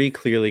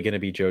clearly going to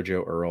be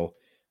JoJo Earl.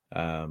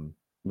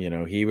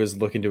 He was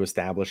looking to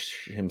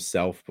establish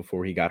himself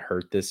before he got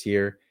hurt this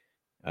year.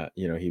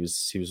 He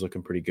was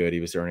looking pretty good. He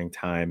was earning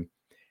time.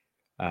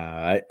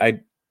 I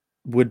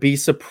would be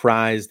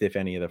surprised if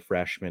any of the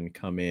freshmen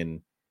come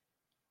in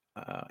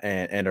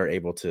and are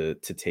able to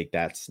take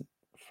that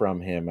from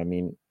him. I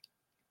mean,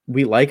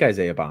 we like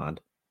Isaiah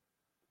Bond,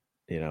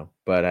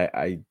 but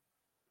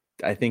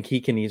I think he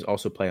can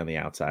also play on the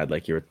outside,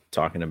 like you were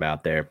talking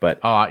about there.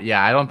 But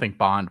I don't think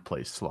Bond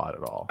plays slot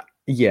at all.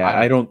 Yeah,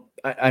 I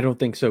don't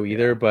think so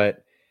either. Yeah.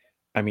 But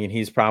I mean,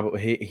 he's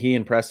probably he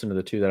and Preston are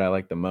the two that I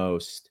like the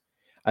most.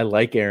 I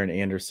like Aaron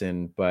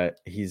Anderson, but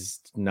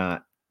he's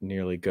not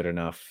nearly good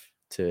enough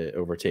to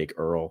overtake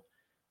Earl.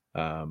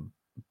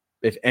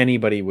 If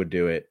anybody would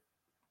do it,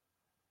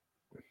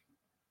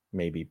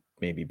 maybe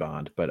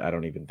Bond, but I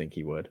don't even think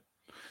he would.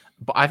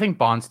 But I think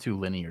Bond's too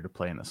linear to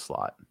play in the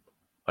slot.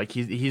 Like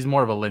he's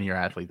more of a linear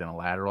athlete than a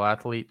lateral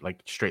athlete,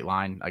 like straight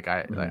line. Like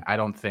I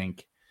don't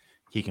think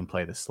he can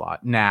play the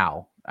slot.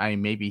 Now, I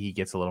mean, maybe he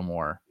gets a little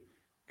more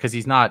because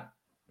he's not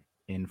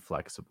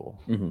inflexible.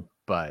 Mm-hmm.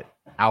 But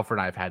Alfred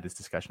and I have had this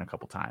discussion a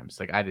couple times.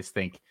 Like, I just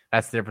think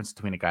that's the difference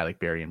between a guy like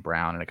Berrien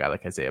Brown and a guy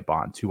like Isaiah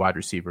Bond, 2 wide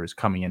receivers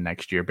coming in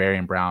next year.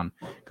 Berrien Brown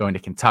going to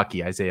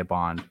Kentucky, Isaiah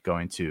Bond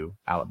going to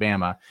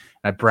Alabama.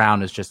 And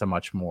Brown is just a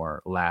much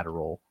more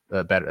lateral,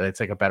 better. It's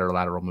like a better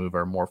lateral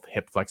mover, more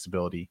hip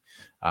flexibility.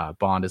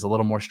 Bond is a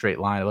little more straight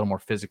line, a little more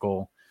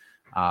physical.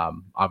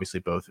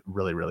 Obviously, both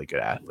really, really good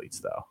athletes,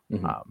 though.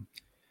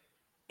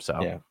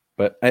 Mm-hmm. Yeah,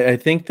 but I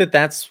think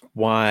that's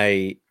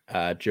why.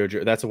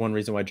 That's the one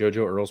reason why JoJo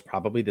Earl's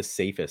probably the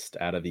safest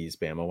out of these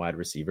Bama wide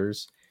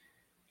receivers.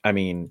 I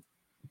mean,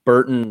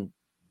 Burton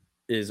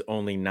is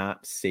only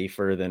not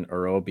safer than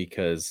Earl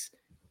because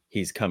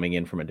he's coming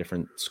in from a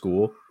different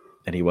school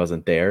and he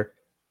wasn't there.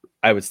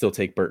 I would still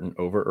take Burton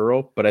over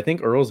Earl, but I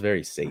think Earl's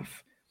very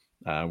safe.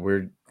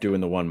 We're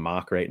doing the one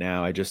mock right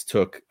now. I just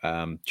took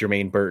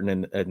Jermaine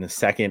Burton in the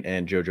second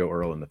and JoJo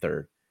Earl in the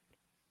third.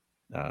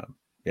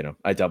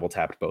 I double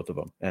tapped both of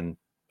them, and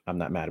I'm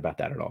not mad about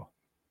that at all.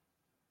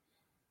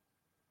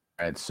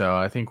 All right, so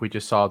I think we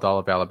just solved all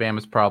of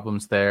Alabama's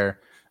problems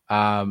there.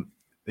 The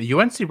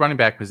UNC running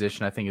back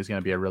position, I think, is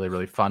going to be a really,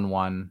 really fun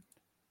one.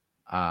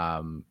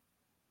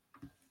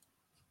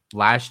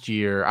 last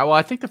year, well,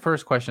 I think the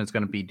first question is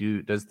going to be,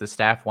 does the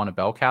staff want a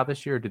bell cow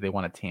this year, or do they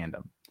want a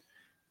tandem?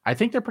 I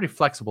think they're pretty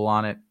flexible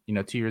on it.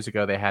 2 years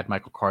ago, they had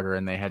Michael Carter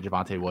and they had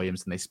Javonte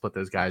Williams, and they split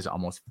those guys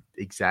almost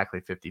exactly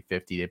 50-50.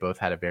 They both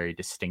had a very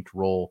distinct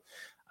role.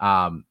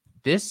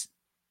 This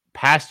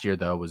past year,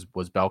 though,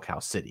 was bell cow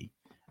city.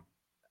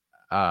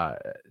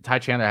 Ty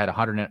Chandler had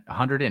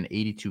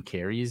 182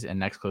 carries, and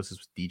next closest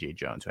was DJ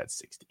Jones, who had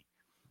 60.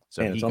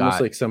 So it's almost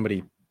like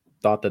somebody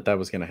thought that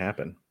was going to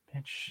happen.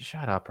 Bitch,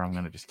 shut up, or I'm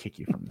going to just kick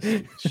you from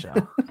the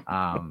show.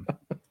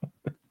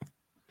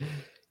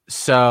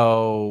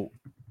 So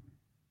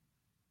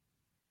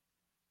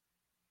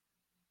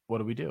what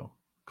do we do?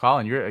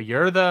 Colin,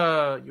 you're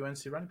the UNC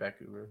running back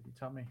guru. You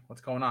tell me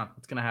what's going on.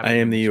 What's going to happen? I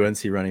am the UNC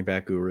running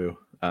back guru.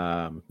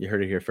 You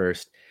heard it here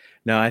first.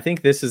 No, I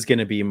think this is going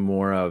to be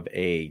more of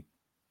a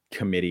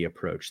committee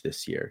approach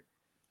this year.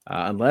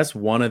 Unless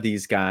one of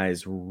these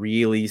guys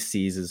really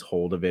seizes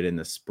hold of it in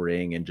the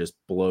spring and just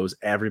blows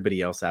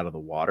everybody else out of the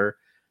water,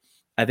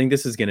 I think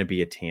this is going to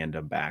be a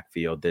tandem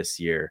backfield this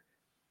year.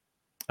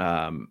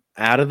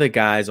 Out of the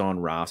guys on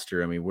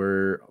roster, I mean,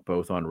 we're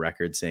both on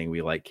record saying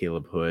we like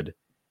Caleb Hood.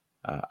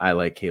 I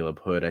like Caleb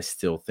Hood. I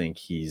still think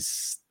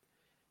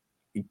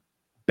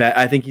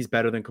I think he's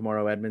better than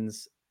Kamaro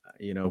Edmonds.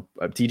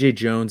 DJ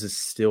Jones is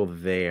still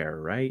there,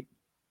 right?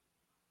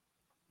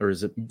 Or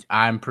is it?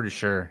 I'm pretty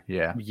sure.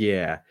 Yeah.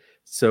 Yeah.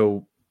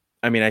 So,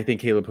 I mean, I think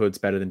Caleb Hood's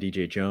better than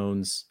DJ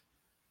Jones.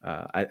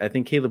 I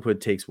think Caleb Hood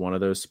takes one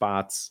of those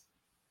spots.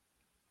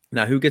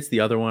 Now, who gets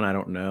the other one? I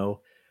don't know.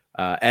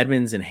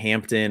 Edmonds and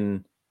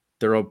Hampton,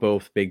 they're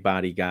both big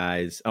body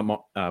guys.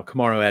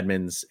 Kamaro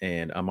Edmonds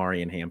and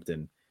Amarian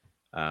Hampton.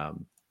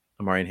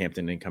 Amarian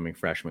Hampton, incoming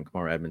freshman.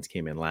 Kamaro Edmonds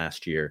came in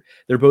last year.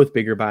 They're both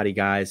bigger body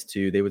guys,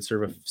 too. They would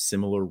serve a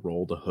similar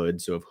role to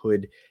Hood. So if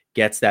Hood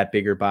gets that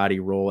bigger body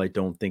role, I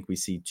don't think we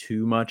see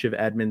too much of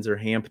Edmonds or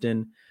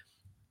Hampton.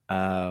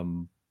 I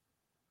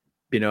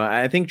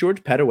think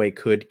George Pettaway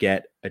could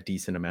get a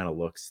decent amount of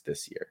looks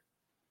this year.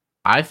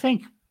 I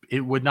think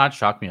it would not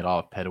shock me at all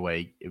if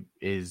Pettaway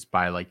is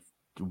by like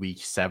week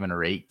 7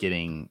 or 8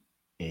 getting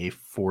a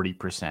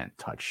 40%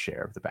 touch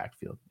share of the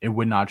backfield. It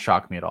would not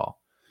shock me at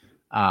all.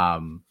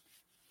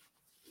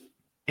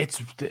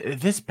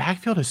 This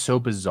backfield is so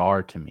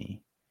bizarre to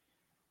me,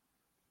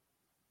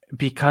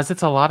 because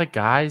it's a lot of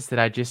guys that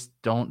I just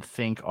don't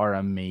think are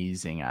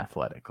amazing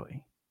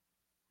athletically.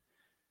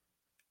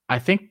 I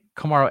think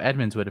Kamaro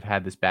Edmonds would have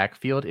had this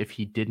backfield if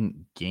he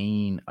didn't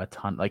gain a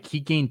ton. Like, he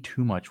gained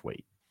too much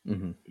weight.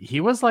 Mm-hmm. He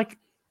was like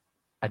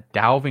a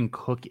Dalvin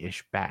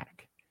Cook-ish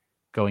back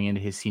going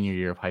into his senior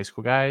year of high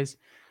school, guys.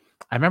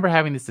 I remember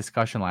having this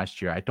discussion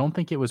last year. I don't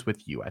think it was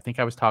with you. I think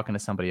I was talking to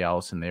somebody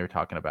else, and they were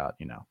talking about,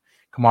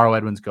 Kamaro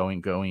Edmonds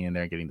going in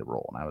there and getting the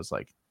role. And I was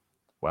like,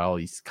 well,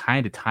 he's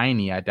kind of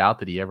tiny. I doubt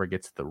that he ever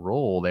gets the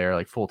role there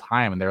like full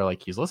time. And they're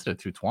like, he's listed at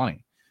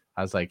 220.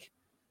 I was like,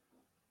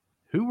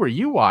 who were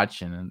you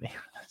watching? And they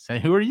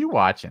said, who are you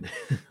watching?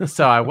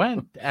 So I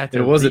went it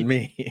wasn't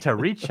me to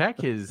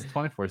recheck his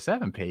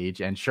 24/7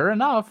 page. And sure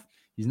enough,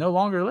 he's no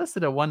longer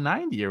listed at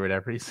 190 or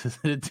whatever. He's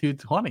listed at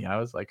 220. I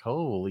was like,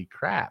 holy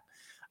crap.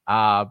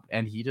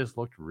 And he just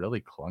looked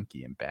really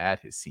clunky and bad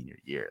his senior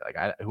year.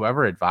 Like,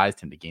 whoever advised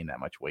him to gain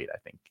that much weight, I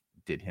think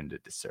did him a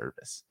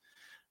disservice.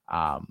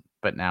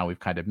 But now we've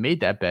kind of made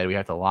that bet. We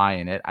have to lie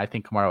in it. I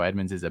think Kamaro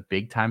Edmonds is a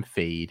big time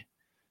fade.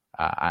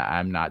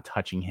 I'm not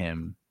touching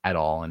him at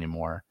all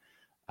anymore.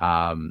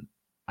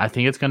 I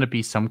think it's going to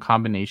be some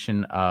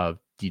combination of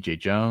DJ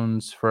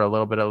Jones for a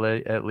little bit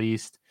at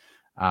least.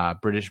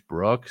 British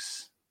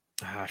Brooks.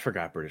 I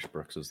forgot British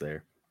Brooks was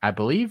there. I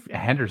believe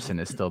Henderson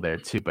is still there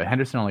too, but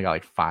Henderson only got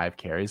like 5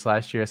 carries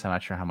last year, so I'm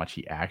not sure how much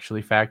he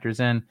actually factors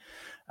in.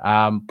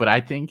 But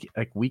I think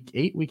like week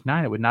 8, week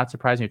 9, it would not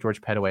surprise me if George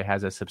Pettaway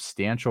has a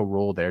substantial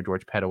role there.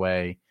 George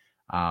Pettaway,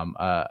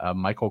 a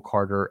Michael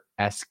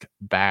Carter-esque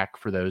back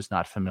for those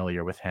not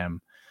familiar with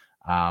him.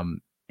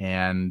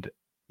 And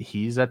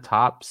he's a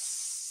top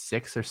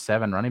 6 or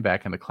 7 running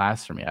back in the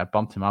class for me. I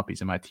bumped him up. He's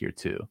in my tier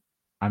 2.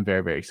 I'm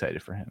very, very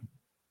excited for him.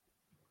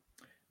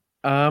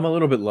 I'm a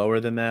little bit lower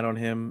than that on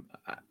him.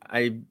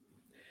 I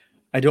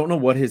don't know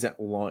what his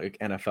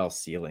NFL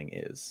ceiling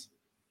is.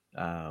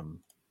 I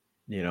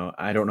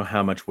don't know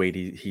how much weight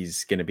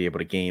he's going to be able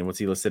to gain. What's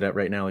he listed at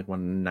right now? Like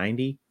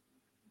 190,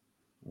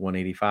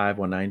 185,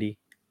 190?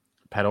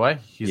 Pettaway?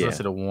 He's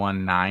listed at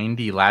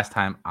 190. Last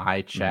time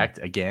I checked,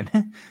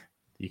 again,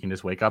 you can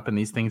just wake up and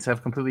these things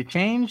have completely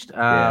changed. So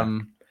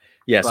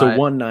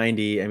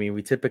 190. I mean,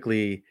 we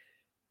typically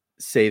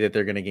say that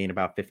they're going to gain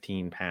about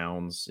 15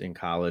 pounds in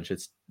college.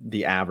 It's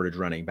the average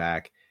running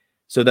back.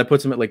 So that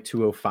puts him at like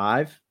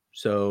 205.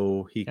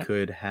 So he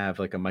could have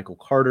like a Michael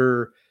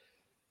Carter,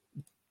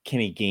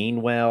 Kenny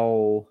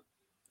Gainwell,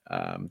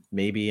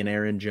 maybe an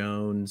Aaron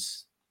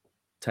Jones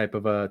type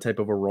of a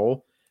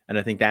role. And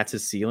I think that's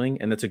his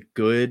ceiling. And that's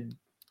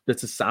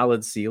a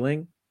solid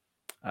ceiling.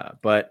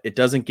 But it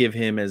doesn't give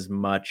him as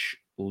much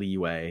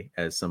leeway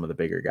as some of the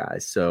bigger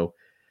guys. So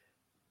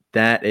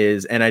that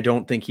is, and I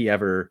don't think he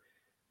ever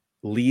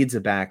leads a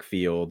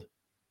backfield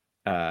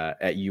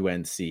at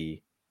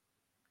UNC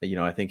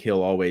I think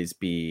he'll always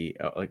be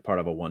like part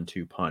of a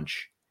 1-2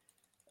 punch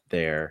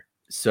there.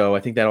 So I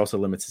think that also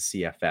limits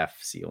the CFF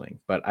ceiling.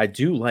 But I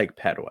do like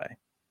Petway.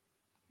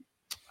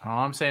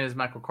 All I'm saying is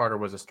Michael Carter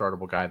was a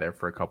startable guy there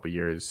for a couple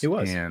years. He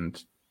was.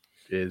 And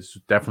is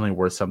definitely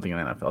worth something in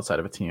the NFL side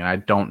of a team. And I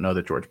don't know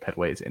that George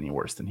Petway is any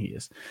worse than he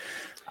is.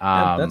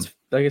 That's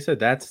like I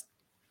said,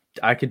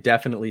 I could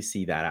definitely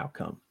see that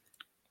outcome.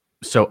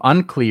 So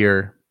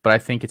unclear, but I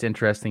think it's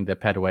interesting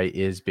that Petway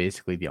is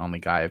basically the only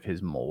guy of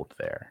his mold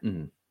there.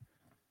 Mm-hmm.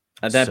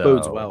 And that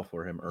bodes well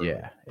for him early.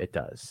 Yeah, it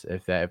does.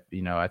 If that,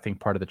 I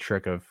think part of the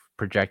trick of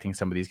projecting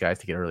some of these guys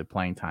to get early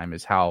playing time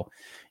is how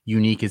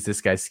unique is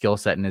this guy's skill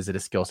set, and is it a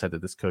skill set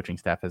that this coaching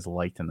staff has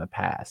liked in the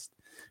past?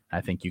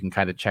 I think you can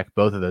kind of check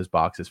both of those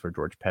boxes for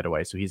George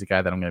Petway. So he's a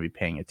guy that I'm going to be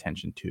paying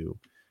attention to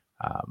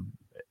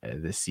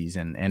this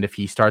season. And if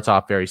he starts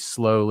off very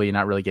slowly,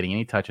 not really getting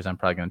any touches, I'm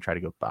probably going to try to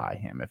go buy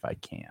him if I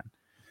can.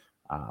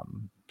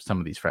 Some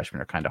of these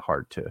freshmen are kind of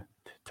hard to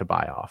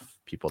buy off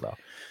people, though.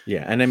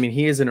 Yeah, and I mean,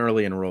 he is an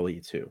early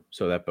enrollee too,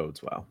 so that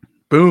bodes well.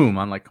 Boom,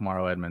 unlike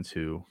Kamaro Edmonds,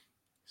 who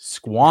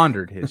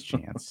squandered his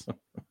chance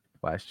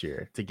last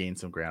year to gain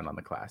some ground on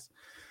the class.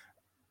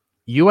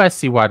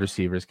 USC wide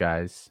receivers,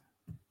 guys.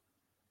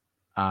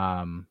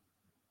 I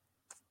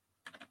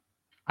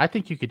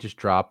think you could just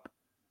drop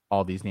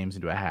all these names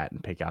into a hat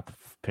and pick out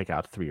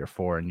 3 or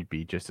 4, and you'd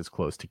be just as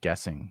close to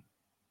guessing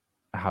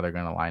how they're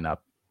going to line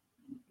up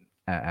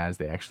as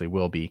they actually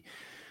will be.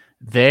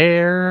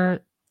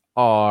 There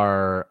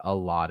are a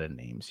lot of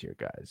names here,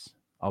 guys.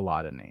 A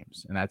lot of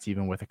names. And that's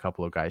even with a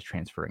couple of guys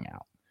transferring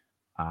out.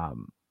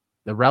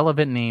 The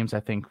relevant names, I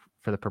think,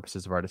 for the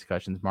purposes of our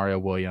discussions, Mario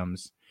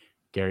Williams,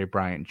 Gary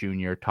Bryant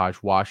Jr., Taj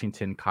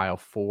Washington, Kyle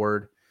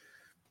Ford,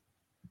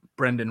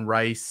 Brendan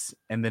Rice,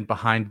 and then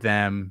behind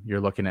them, you're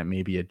looking at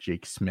maybe a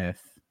Jake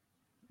Smith,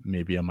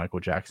 maybe a Michael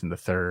Jackson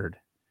III,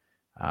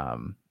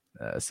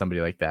 somebody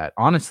like that.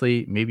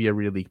 Honestly, maybe a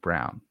Raleek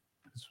Brown,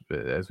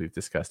 as we've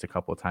discussed a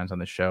couple of times on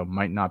the show,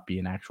 might not be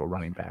an actual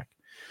running back.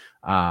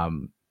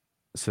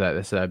 So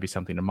that'd be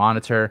something to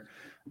monitor.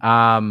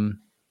 Mario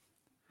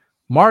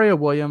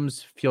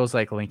Williams feels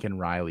like Lincoln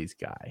Riley's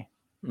guy.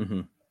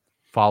 Mm-hmm.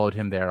 Followed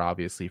him there,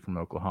 obviously, from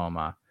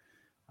Oklahoma.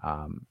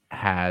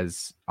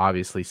 Has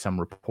obviously some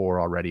rapport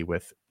already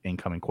with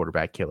incoming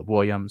quarterback Caleb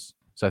Williams.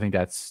 So I think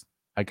that's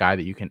a guy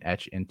that you can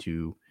etch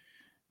into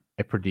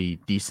a pretty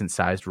decent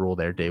sized role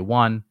there day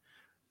one.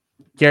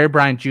 Gary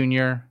Bryant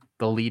Jr.,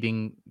 the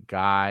leading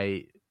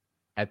guy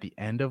at the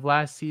end of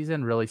last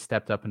season, really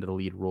stepped up into the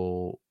lead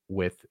role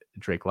with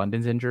Drake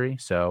London's injury.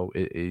 So,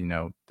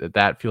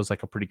 that feels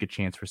like a pretty good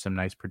chance for some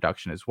nice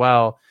production as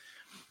well.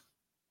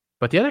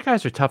 But the other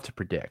guys are tough to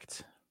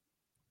predict.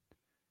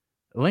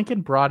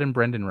 Lincoln brought in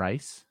Brendan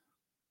Rice,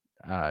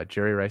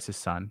 Jerry Rice's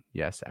son.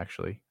 Yes,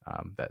 actually,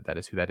 that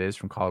is who that is,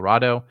 from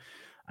Colorado.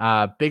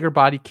 Bigger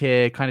body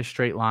kid, kind of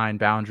straight line,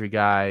 boundary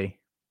guy,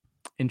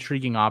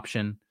 intriguing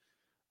option.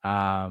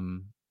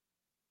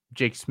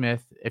 Jake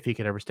Smith, if he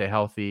could ever stay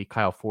healthy.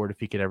 Kyle Ford, if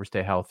he could ever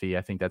stay healthy.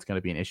 I think that's going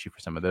to be an issue for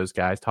some of those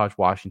guys. Taj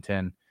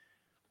Washington.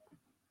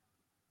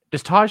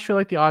 Does Taj feel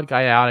like the odd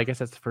guy out? I guess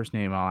that's the first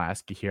name I'll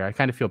ask you here. I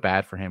kind of feel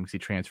bad for him because he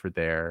transferred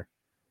there,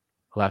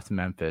 left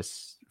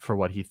Memphis for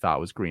what he thought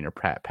was greener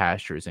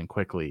pastures, and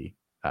quickly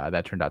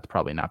that turned out to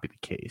probably not be the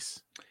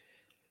case.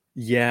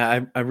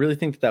 Yeah, I really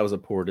think that was a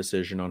poor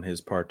decision on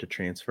his part to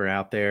transfer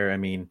out there. I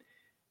mean,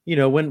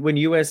 when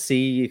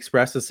USC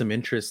expresses some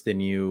interest in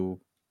you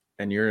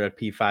and you're at a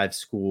P5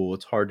 school,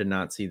 it's hard to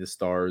not see the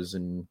stars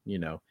and,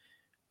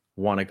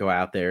 want to go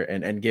out there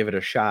and give it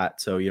a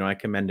shot. So, I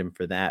commend him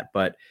for that.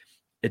 But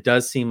it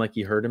does seem like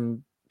he hurt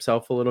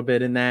himself a little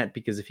bit in that,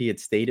 because if he had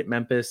stayed at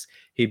Memphis,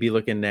 he'd be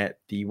looking at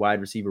the wide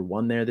receiver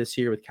 1 there this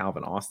year with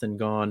Calvin Austin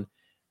gone.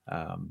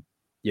 And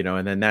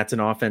then that's an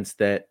offense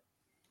that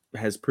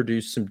has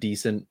produced some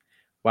decent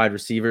wide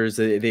receivers.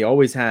 They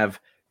always have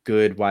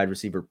good wide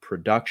receiver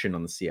production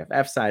on the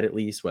CFF side, at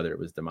least, whether it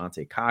was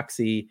DeMonte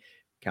Coxey,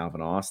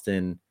 Calvin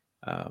Austin.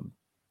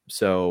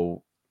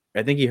 So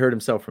I think he hurt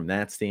himself from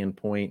that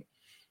standpoint.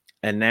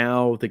 And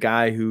now the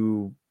guy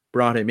who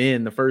brought him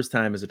in the first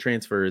time as a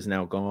transfer is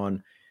now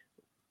gone.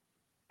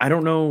 I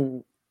don't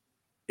know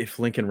if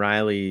Lincoln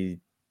Riley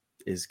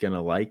is going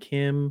to like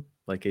him,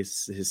 like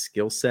his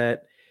skill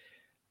set.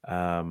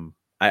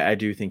 I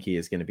do think he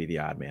is going to be the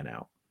odd man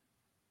out.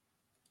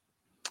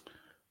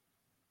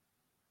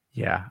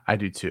 Yeah, I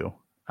do too.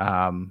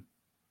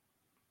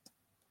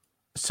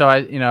 So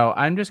I'm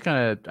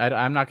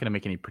not gonna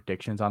make any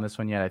predictions on this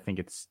one yet. I think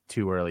it's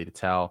too early to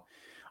tell.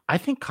 I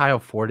think Kyle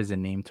Ford is a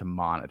name to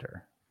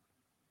monitor.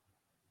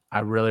 I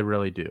really,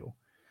 really do.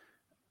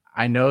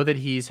 I know that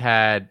he's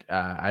had,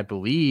 I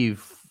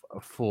believe,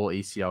 full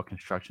ACL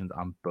constructions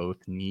on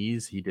both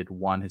knees. He did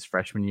one his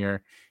freshman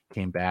year,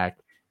 came back,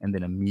 and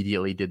then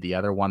immediately did the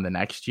other one the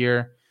next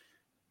year.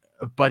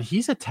 But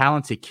he's a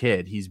talented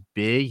kid. He's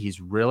big.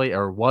 He's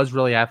was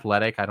really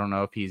athletic. I don't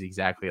know if he's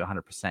exactly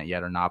 100%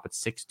 yet or not, but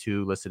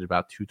 6'2", listed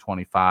about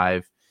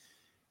 225.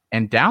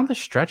 And down the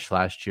stretch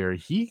last year,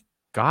 he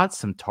got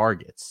some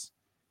targets.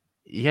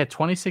 he had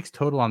 26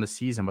 total on the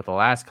season, but the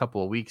last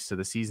couple of weeks of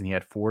the season, he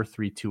had 4,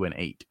 3, 2, and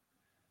 8.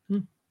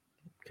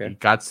 Okay. He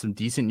got some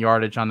decent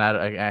yardage on that,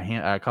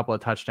 a couple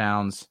of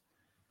touchdowns.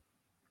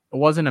 It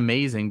wasn't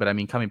amazing, but I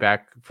mean, coming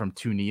back from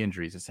 2 knee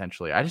injuries,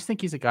 essentially. I just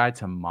think he's a guy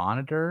to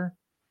monitor.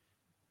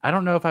 I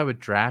don't know if I would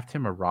draft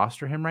him or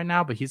roster him right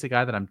now, but he's a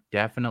guy that I'm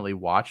definitely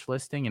watch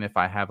listing. And if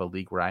I have a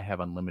league where I have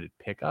unlimited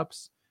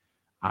pickups,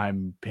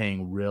 I'm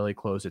paying really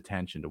close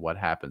attention to what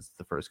happens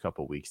the first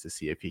couple of weeks to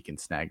see if he can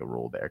snag a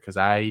role there. Because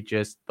I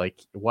just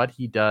like what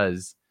he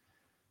does.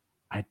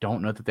 I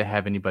don't know that they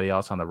have anybody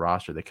else on the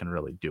roster that can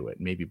really do it.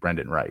 Maybe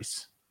Brendan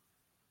Rice.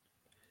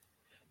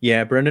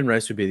 Yeah, Brendan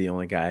Rice would be the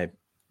only guy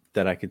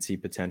that I could see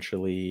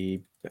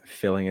potentially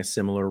filling a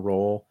similar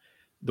role.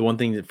 The one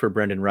thing that for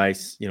Brendan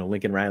Rice,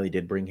 Lincoln Riley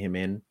did bring him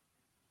in,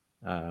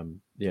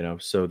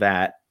 so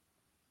that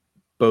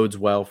bodes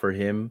well for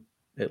him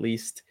at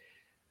least.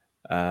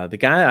 The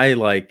guy I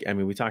like, I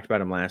mean, we talked about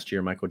him last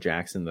year, Michael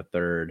Jackson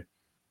III.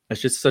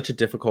 It's just such a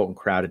difficult and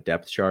crowded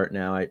depth chart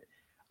now.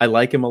 I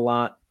like him a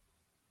lot.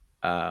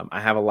 I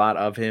have a lot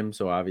of him,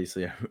 so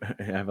obviously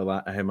I have a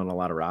lot of him on a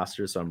lot of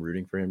rosters, so I'm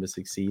rooting for him to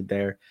succeed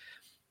there.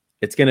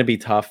 It's going to be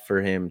tough for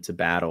him to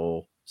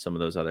battle some of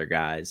those other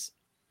guys.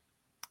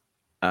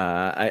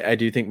 I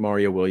do think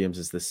Mario Williams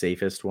is the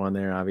safest one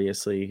there,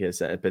 obviously.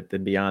 But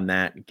then beyond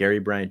that, Gary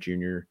Bryant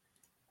Jr.,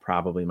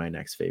 probably my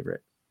next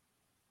favorite.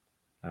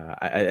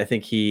 I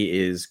think he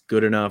is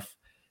good enough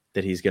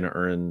that he's going to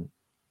earn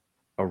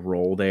a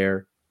role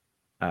there.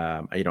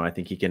 I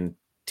think he can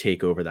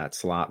take over that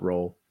slot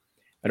role.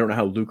 I don't know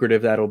how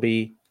lucrative that'll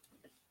be,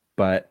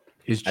 but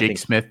is Jake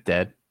Smith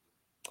dead?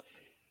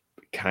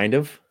 Kind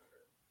of,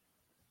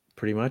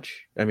 pretty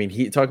much. I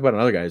mean, talk about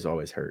another guy who's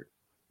always hurt.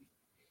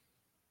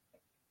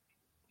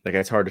 Like,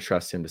 it's hard to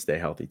trust him to stay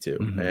healthy too.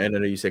 Mm-hmm. And I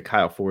know you said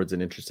Kyle Ford's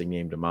an interesting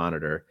name to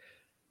monitor.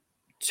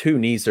 2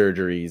 knee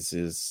surgeries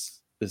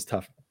is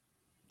tough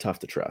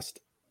to trust.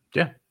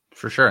 Yeah,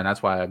 for sure. And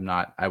that's why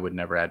I would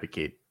never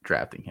advocate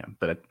drafting him,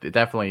 but it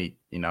definitely,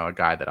 a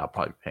guy that I'll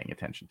probably be paying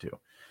attention to.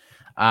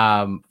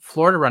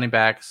 Florida running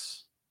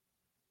backs.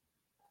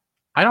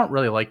 I don't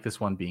really like this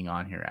one being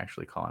on here,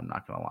 actually, Colin. I'm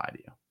not going to lie to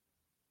you.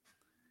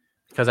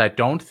 Because I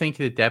don't think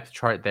the depth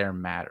chart there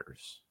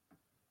matters.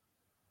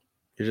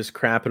 You're just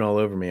crapping all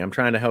over me. I'm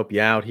trying to help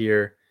you out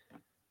here.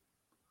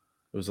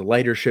 It was a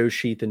lighter show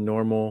sheet than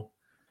normal.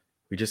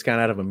 We just got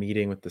out of a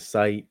meeting with the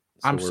site.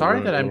 So I'm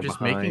sorry that I'm just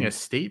making a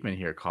statement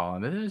here,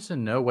 Colin. That is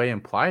in no way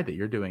implied that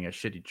you're doing a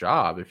shitty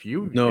job. If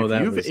you've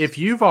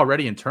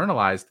already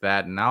internalized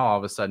that and now all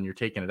of a sudden you're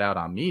taking it out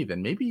on me,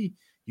 then maybe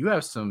you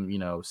have some,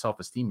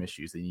 self-esteem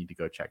issues that you need to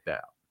go check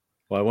out.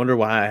 Well, I wonder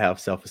why I have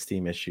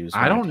self-esteem issues.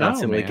 I don't know,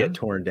 constantly get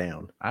torn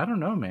down. I don't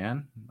know,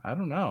 man. I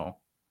don't know.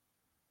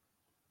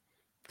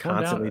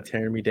 Constantly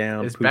tearing me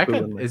down. Is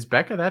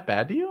Becca that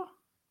bad to you?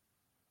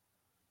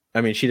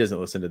 I mean, she doesn't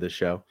listen to this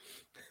show.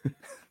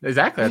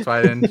 Exactly. That's why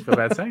I didn't feel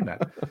bad saying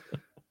that.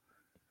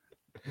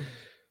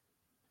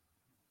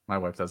 My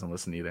wife doesn't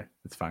listen either.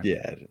 It's fine.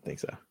 Yeah, I didn't think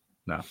so.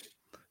 No.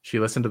 She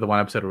listened to the one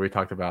episode where we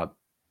talked about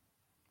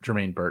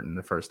Jermaine Burton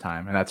the first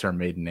time, and that's her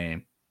maiden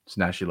name.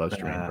 So now she loves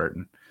Jermaine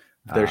Burton.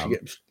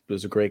 It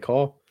was a great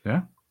call.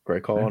 Yeah.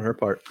 Great call on her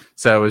part.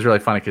 So it was really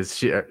funny because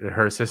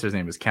her sister's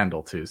name is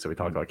Kendall too. So we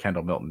talked about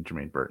Kendall Milton,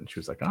 Jermaine Burton. She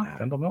was like, "Oh,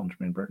 Kendall Milton,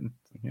 Jermaine Burton."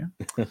 Yeah.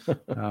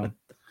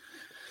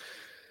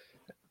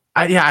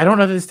 I don't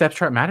know that this depth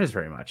chart matters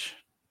very much.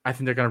 I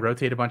think they're going to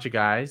rotate a bunch of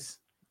guys.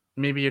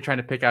 Maybe you're trying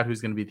to pick out who's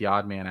going to be the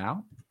odd man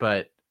out,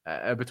 but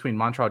between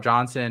Montreal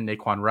Johnson,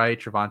 Naquan Wright,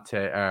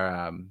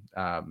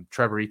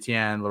 Trevor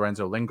Etienne,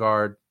 Lorenzo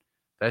Lingard.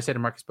 Did I say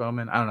DeMarcus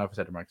Bowman? I don't know if I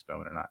said DeMarcus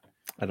Bowman or not.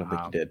 I don't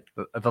think you did.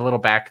 The little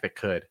back that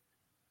could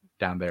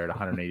down there at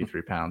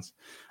 183 pounds.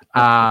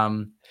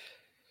 I'm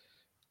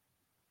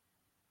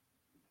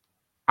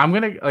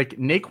going to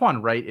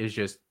Naquan Wright is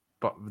just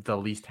the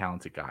least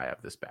talented guy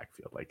of this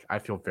backfield. Like, I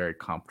feel very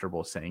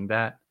comfortable saying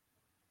that.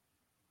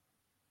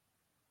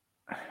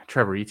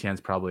 Trevor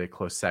Etienne's probably a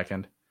close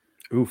second.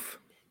 Oof.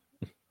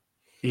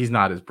 He's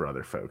not his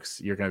brother,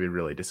 folks. You're going to be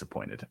really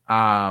disappointed.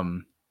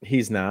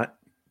 He's not,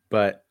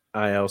 but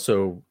I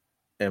also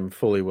am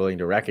fully willing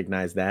to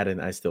recognize that, and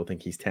I still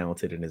think he's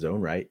talented in his own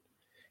right.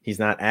 He's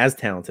not as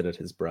talented as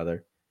his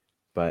brother,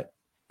 but,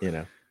 Is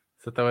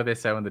that the way they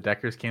said when the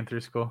Deckers came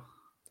through school?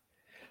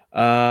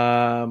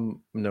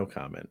 No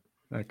comment.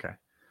 Okay.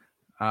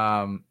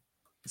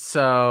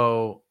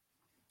 So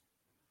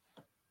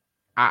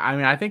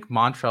I think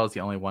Montreal is the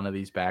only one of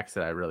these backs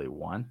that I really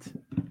want.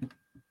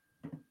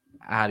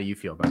 How do you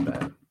feel about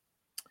that?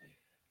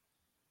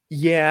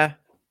 Yeah.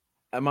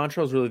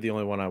 Montreal's really the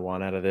only one I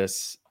want out of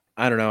this.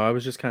 I don't know. I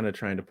was just kind of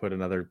trying to put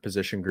another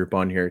position group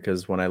on here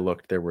because when I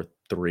looked, there were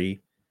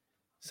 3.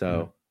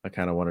 So I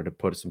kind of wanted to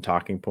put some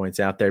talking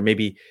points out there.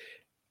 Maybe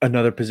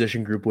another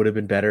position group would have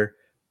been better,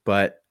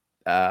 but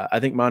I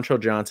think Montreal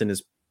Johnson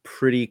is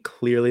pretty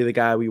clearly the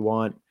guy we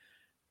want.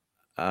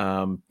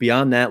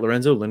 Beyond that,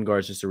 Lorenzo Lingard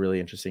is just a really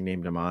interesting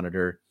name to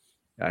monitor.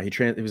 He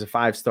was a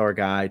 5-star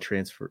guy,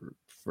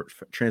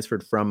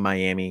 transferred from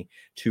Miami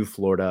to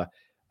Florida,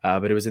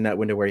 but it was in that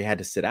window where he had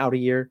to sit out a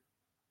year.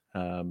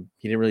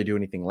 He didn't really do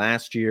anything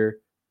last year,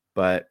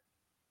 but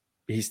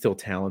he's still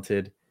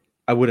talented.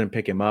 I wouldn't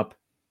pick him up,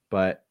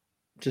 but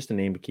just a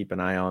name to keep an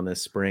eye on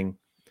this spring.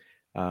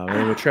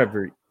 And with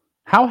Trevor,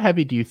 how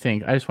heavy do you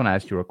think? I just want to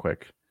ask you real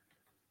quick.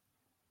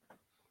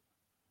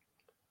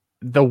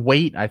 The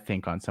weight, I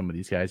think, on some of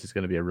these guys is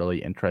going to be a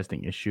really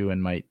interesting issue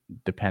and might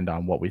depend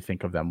on what we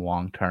think of them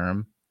long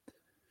term.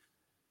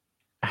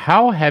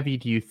 How heavy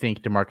do you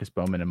think DeMarcus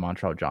Bowman and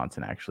Montrell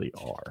Johnson actually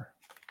are?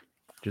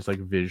 Just like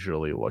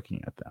visually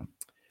looking at them.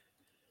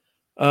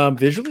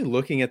 Visually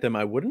looking at them,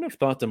 I wouldn't have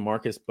thought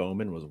DeMarcus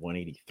Bowman was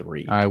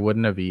 183. I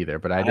wouldn't have either,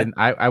 but I didn't.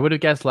 I would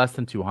have guessed less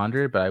than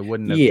 200, but I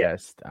wouldn't have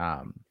guessed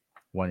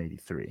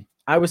 183.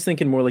 I was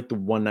thinking more like the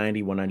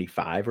 190,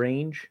 195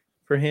 range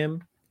for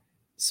him.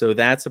 So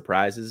that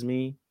surprises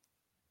me.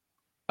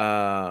 Who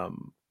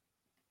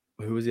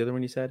was the other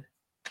one you said?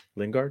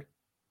 Lingard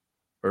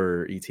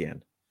or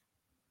Etienne?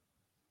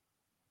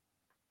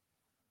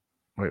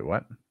 Wait,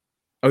 what?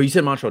 Oh, you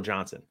said Montrell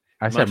Johnson.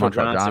 I said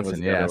Montrell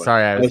Johnson. Yeah,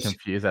 sorry, I was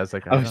confused. I was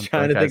like, I was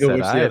trying to think of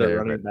which the other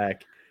running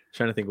back.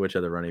 Trying to think which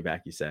other running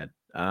back you said.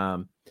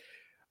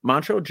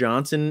 Montrell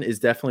Johnson is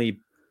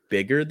definitely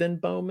bigger than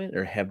Bowman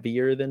or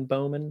heavier than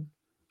Bowman.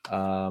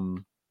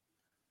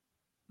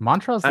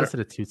 Montrell's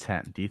listed at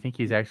 210. Do you think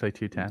he's actually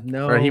 210?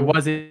 No. Or he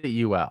was at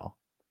UL?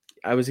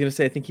 I was going to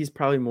say, I think he's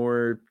probably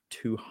more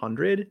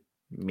 200,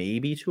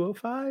 maybe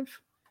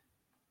 205.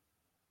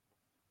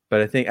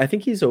 But I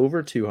think he's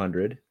over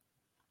 200.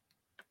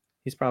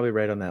 He's probably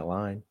right on that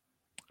line.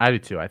 I do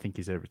too. I think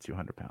he's over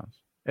 200 pounds.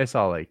 It's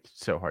all like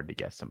so hard to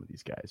guess some of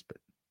these guys, but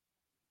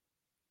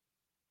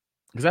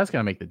because that's going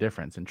to make the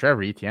difference. And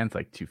Trevor Etienne's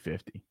like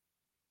 250.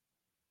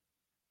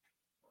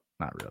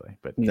 Not really,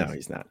 but no,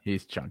 he's not.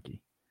 He's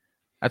chunky.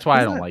 That's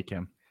why I don't like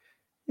him.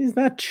 He's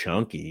not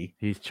chunky.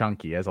 He's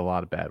chunky. He has a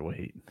lot of bad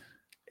weight.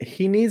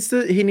 He needs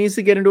to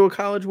get into a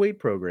college weight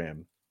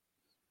program,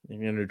 a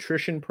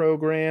nutrition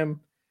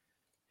program.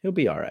 He'll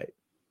be all right.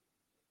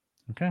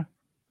 Okay.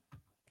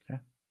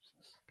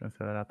 Gonna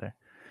throw that out there.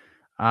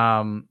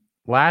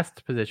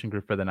 Last position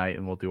group for the night,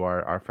 and we'll do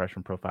our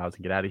freshman profiles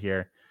and get out of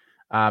here.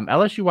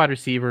 LSU wide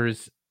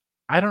receivers.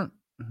 I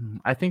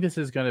think this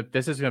is gonna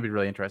be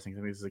really interesting. I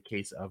think this is a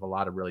case of a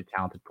lot of really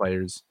talented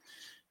players.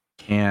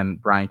 Can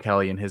Brian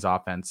Kelly and his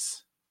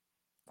offense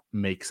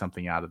make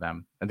something out of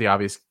them? And the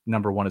obvious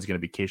number one is going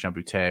to be Kayshon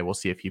Boutte. We'll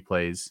see if he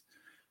plays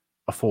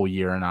a full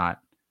year or not.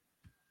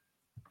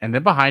 And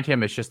then behind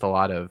him, it's just a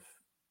lot of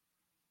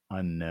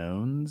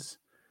unknowns.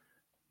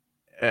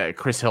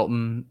 Chris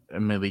Hilton,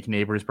 Malik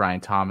Neighbors,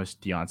 Brian Thomas,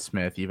 Deion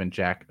Smith, even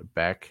Jack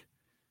Beck.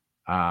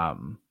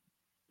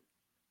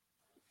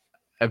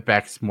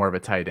 Beck's more of a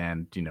tight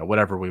end,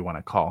 whatever we want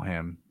to call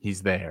him.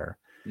 He's there.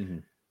 Mm-hmm.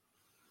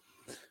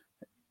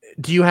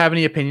 Do you have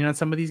any opinion on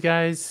some of these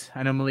guys?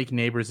 I know Malik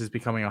Neighbors is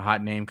becoming a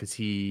hot name because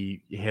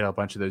he hit a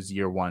bunch of those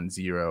year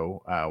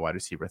 1-0 wide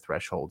receiver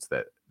thresholds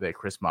that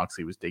Chris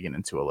Moxley was digging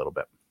into a little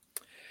bit.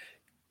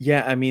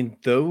 Yeah, I mean,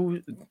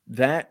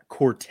 that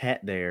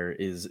quartet there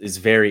is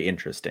very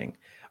interesting.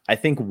 I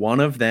think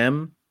one of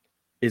them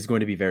is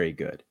going to be very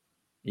good.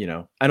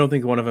 I don't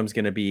think one of them is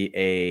going to be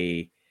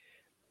a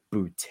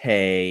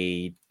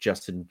Boutte,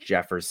 Justin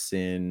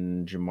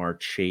Jefferson, Jamar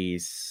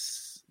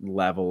Chase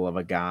level of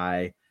a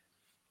guy.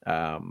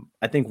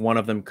 I think one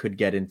of them could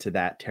get into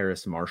that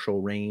Terrace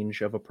Marshall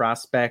range of a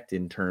prospect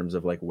in terms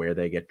of like where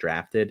they get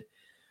drafted.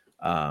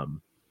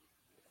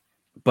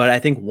 But I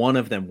think one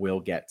of them will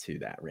get to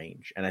that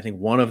range. And I think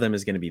one of them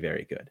is going to be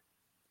very good.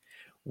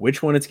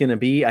 Which one it's going to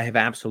be, I have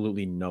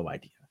absolutely no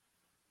idea.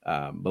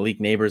 Malik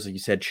Neighbors, like you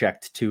said,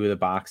 checked 2 of the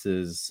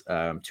boxes, 2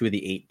 of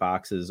the 8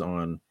 boxes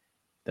on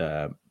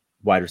the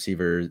wide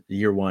receiver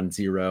year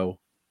 1-0.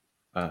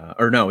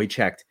 Or no, he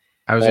checked.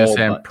 I was going to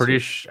say,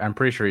 I'm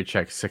pretty sure he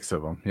checked 6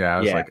 of them. Yeah, I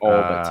was all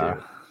but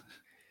 2.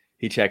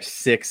 He checked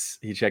 6.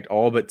 He checked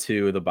all but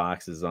 2 of the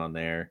boxes on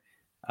there.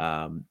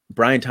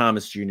 Brian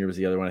Thomas Jr. was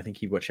the other one. I think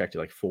he checked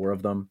like 4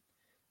 of them.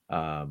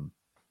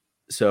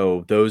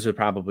 So those are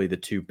probably the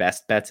 2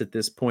 best bets at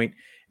this point.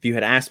 If you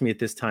had asked me at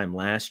this time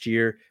last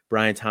year,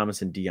 Brian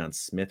Thomas and Deion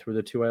Smith were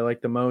the 2 I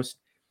like the most.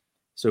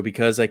 So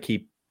because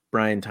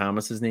Brian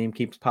Thomas's name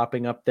keeps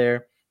popping up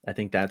there, I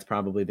think that's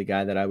probably the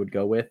guy that I would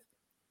go with.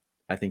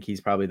 I think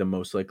he's probably the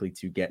most likely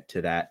to get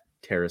to that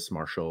Terrace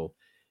Marshall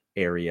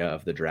area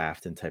of the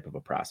draft and type of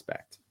a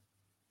prospect.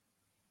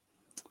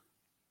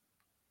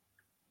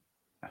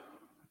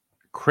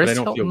 But I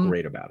don't feel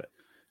great about it.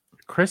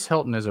 Chris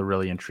Hilton is a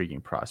really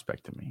intriguing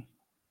prospect to me.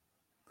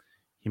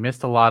 He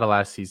missed a lot of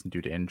last season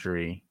due to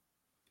injury.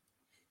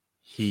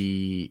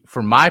 He,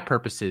 for my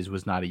purposes,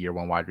 was not a year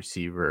 1 wide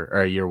receiver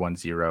or a year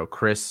 1-0.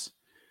 Chris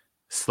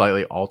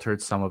slightly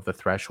altered some of the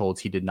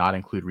thresholds. He did not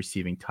include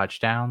receiving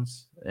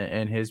touchdowns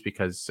in his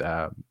because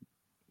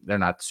they're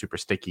not super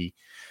sticky.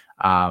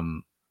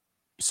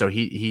 So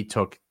he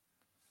took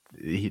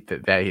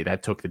that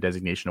took the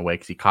designation away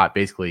because he caught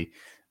basically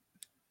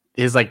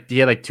he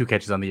had 2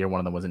 catches on the year. One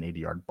of them was an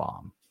 80-yard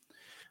bomb.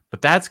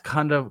 But that's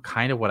kind of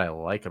what I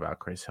like about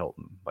Chris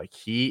Hilton. Like,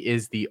 he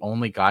is the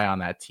only guy on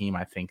that team,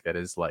 I think, that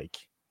is like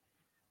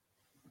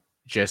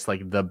just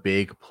like the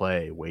big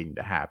play waiting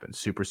to happen.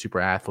 Super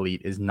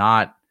athlete, is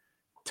not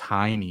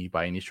tiny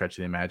by any stretch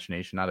of the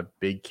imagination, not a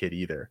big kid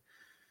either.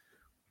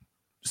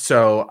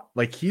 So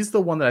like he's the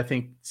one that I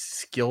think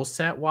skill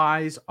set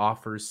wise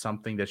offers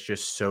something that's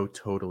just so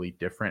totally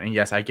different. And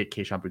yes, I get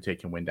Keishon Butte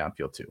can win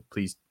downfield too.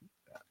 Please.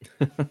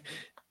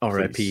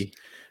 R.I.P.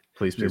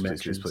 Please. You're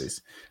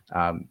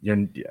I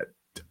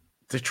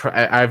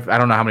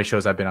don't know how many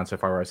shows I've been on so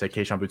far where I say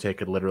Keishon Butte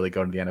could literally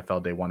go to the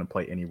NFL day one and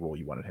play any role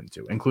you wanted him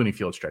to, including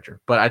field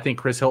stretcher. But I think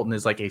Chris Hilton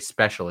is like a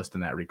specialist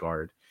in that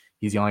regard.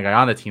 He's the only guy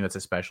on the team that's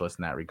a specialist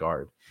in that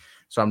regard.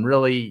 So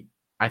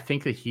I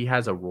think that he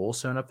has a role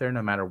sewn up there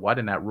no matter what.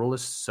 And that role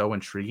is so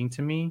intriguing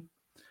to me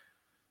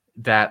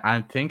that I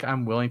think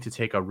I'm willing to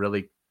take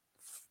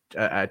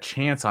a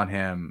chance on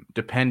him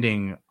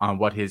depending on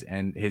what his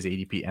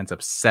ADP ends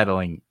up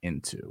settling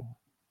into.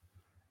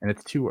 And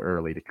it's too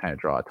early to kind of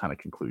draw a ton of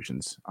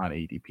conclusions on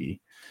ADP.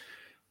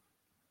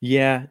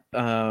 Yeah,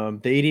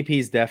 the ADP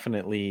is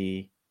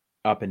definitely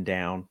up and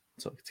down.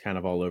 So it's kind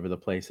of all over the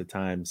place at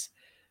times.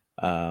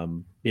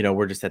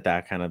 We're just at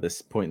that kind of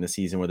this point in the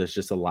season where there's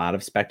just a lot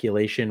of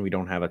speculation. We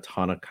don't have a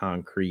ton of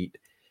concrete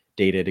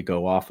data to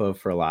go off of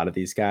for a lot of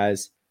these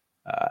guys.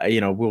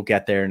 We'll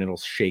get there and it'll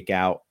shake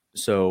out.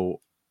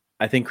 So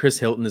I think Chris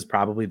Hilton is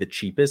probably the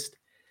cheapest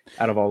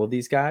out of all of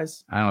these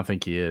guys. I don't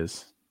think he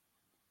is,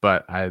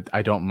 but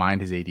I don't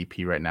mind his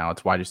ADP right now.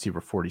 It's wide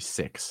receiver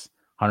 46,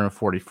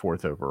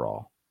 144th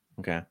overall.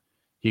 Okay.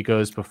 He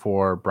goes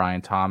before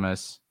Brian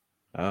Thomas.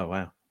 Oh,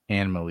 wow.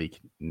 And Malik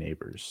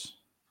Neighbors.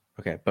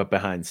 Okay, but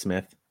behind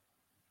Smith?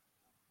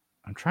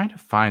 I'm trying to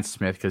find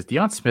Smith because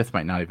Deion Smith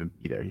might not even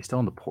be there. He's still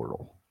in the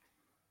portal.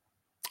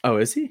 Oh,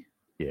 is he?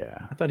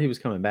 Yeah. I thought he was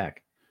coming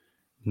back.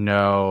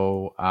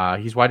 No,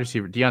 he's wide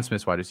receiver. Deion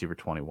Smith's wide receiver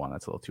 21.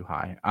 That's a little too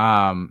high.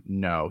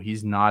 No,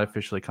 he's not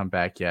officially come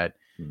back yet.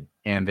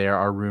 And there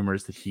are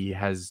rumors that he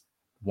has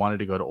wanted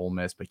to go to Ole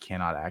Miss but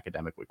cannot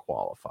academically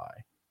qualify.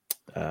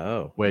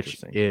 Oh,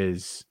 which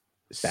is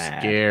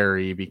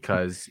scary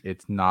because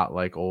it's not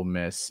like Ole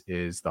Miss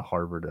is the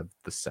Harvard of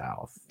the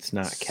South. It's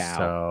not Cal.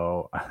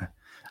 So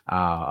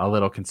a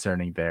little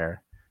concerning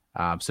there.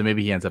 So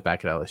maybe he ends up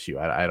back at LSU.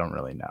 I don't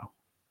really know.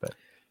 But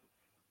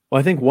well,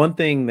 I think one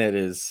thing that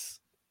is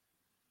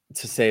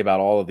to say about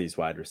all of these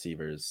wide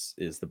receivers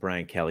is the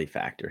Brian Kelly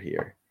factor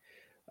here.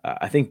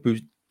 I think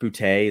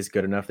Butte is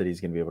good enough that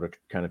he's going to be able to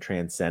kind of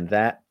transcend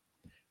that.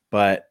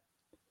 But,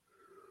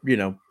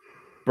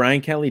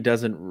 Brian Kelly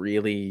doesn't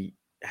really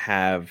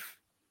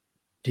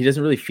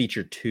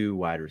feature two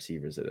wide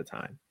receivers at a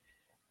time.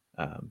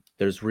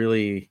 There's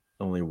really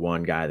only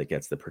one guy that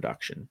gets the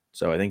production.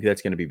 So I think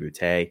that's going to be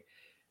Butte.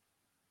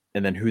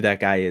 And then who that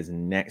guy is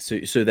next.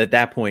 So at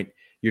that point,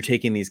 you're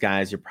taking these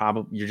guys,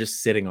 you're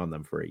just sitting on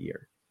them for a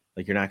year.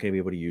 Like you're not going to be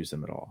able to use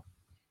them at all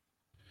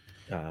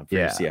for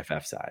your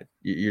CFF side.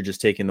 You're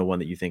just taking the one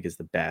that you think is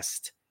the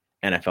best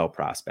NFL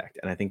prospect.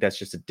 And I think that's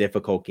just a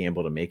difficult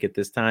gamble to make at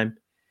this time.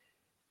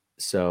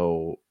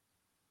 So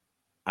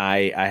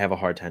I have a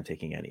hard time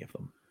taking any of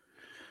them.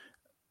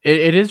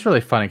 It is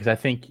really funny because I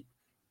think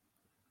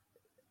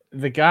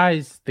the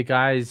guys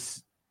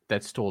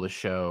that stole the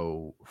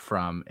show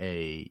from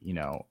a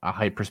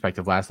hype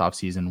perspective last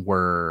offseason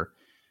were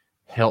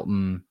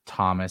Hilton,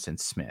 Thomas, and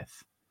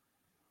Smith,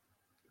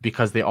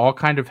 because they all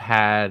kind of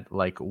had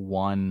like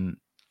one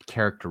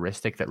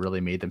characteristic that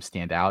really made them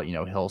stand out.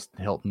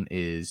 Hilton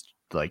is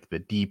like the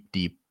deep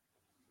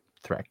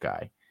threat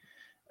guy.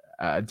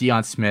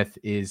 Deion Smith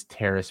is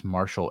Terrace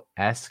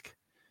Marshall-esque.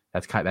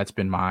 That's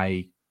been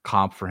my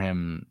comp for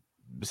him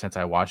since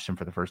I watched him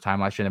for the first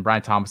time last year. And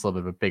Brian Thomas, a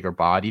little bit of a bigger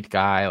bodied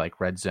guy,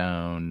 like red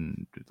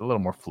zone, a little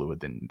more fluid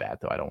than that,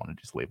 though. I don't want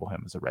to just label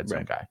him as a red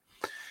zone guy.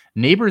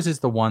 Neighbors is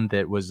the one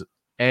that was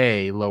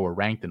A, lower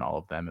ranked than all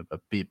of them,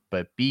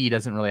 but B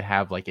doesn't really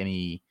have like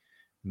any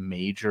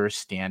major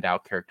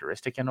standout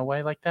characteristic in a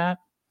way like that.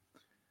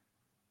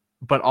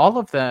 But all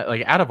of the,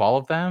 like out of all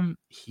of them,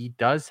 he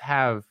does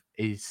have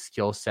a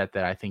skill set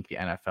that I think the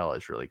NFL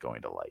is really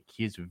going to like.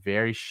 He's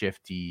very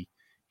shifty.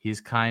 He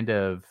is kind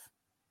of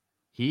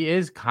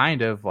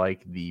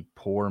like the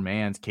poor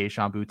man's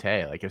Keishon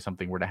Butte. Like if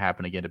something were to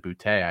happen again to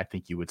Butte, I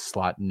think you would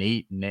slot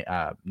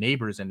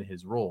Neighbors into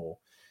his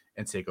role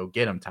and say, "Go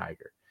get him,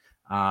 Tiger."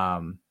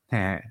 Because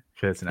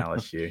it's an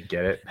LSU.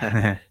 Get it?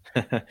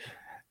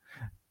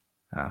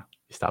 You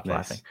stop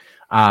laughing.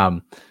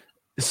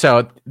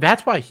 So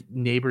that's why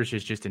Neighbors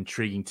is just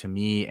intriguing to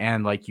me.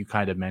 And like you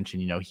kind of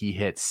mentioned, he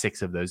hit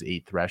 6 of those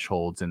 8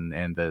 thresholds,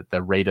 and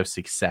the rate of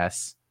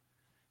success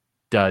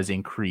does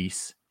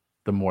increase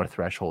the more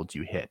thresholds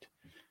you hit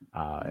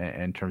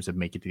in terms of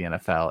making it to the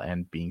NFL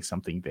and being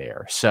something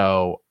there.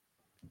 So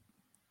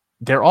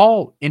they're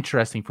all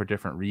interesting for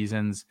different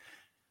reasons.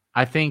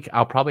 I think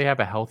I'll probably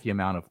have a healthy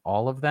amount of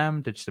all of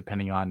them, just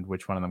depending on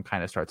which one of them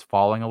kind of starts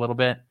falling a little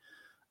bit.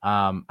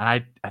 And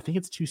I think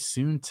it's too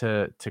soon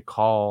to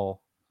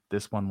call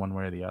this one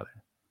way or the other.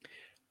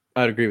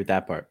 I'd agree with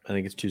that part. I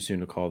think it's too soon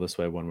to call this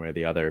way one way or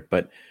the other.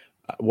 But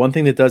one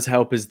thing that does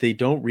help is they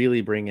don't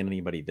really bring in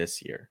anybody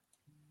this year.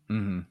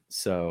 Mm-hmm.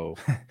 So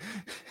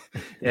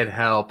it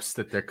helps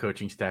that their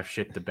coaching staff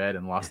shit the bed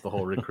and lost the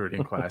whole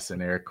recruiting class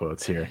in air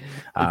quotes here.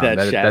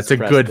 That's a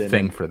good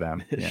thing for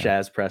them. Yeah.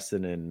 Shaz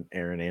Preston and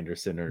Aaron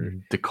Anderson are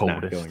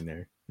not going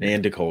there.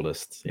 And the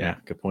coldest. Yeah,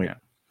 good point.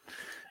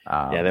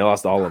 Yeah, they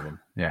lost all of them.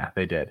 Yeah,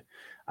 they did.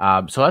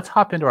 So let's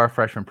hop into our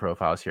freshman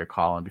profiles here,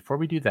 Colin. Before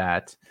we do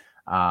that,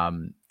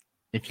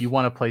 if you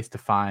want a place to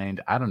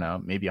find, I don't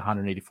know, maybe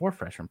 184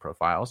 freshman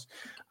profiles,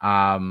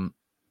 written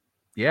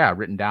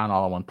down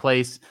all in one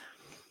place.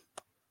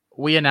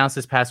 We announced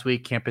this past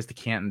week, Campus to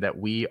Canton, that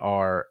we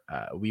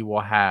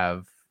will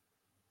have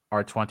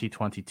our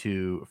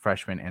 2022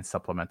 freshman and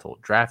supplemental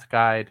draft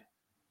guide.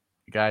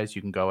 Guys,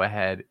 you can go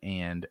ahead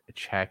and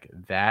check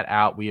that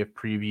out. We have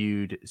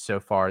previewed so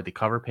far the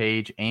cover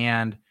page,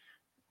 and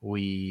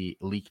we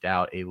leaked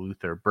out a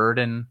Luther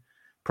Burden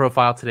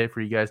profile today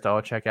for you guys to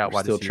all check out.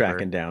 We're still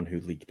tracking down who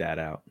leaked that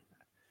out.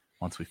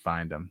 Once we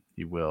find them,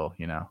 you will,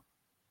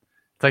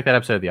 It's like that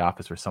episode of The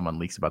Office where someone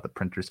leaks about the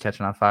printers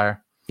catching on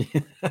fire.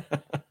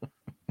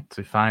 Once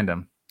we find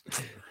them,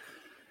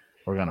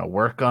 we're going to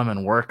work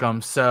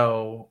them.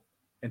 So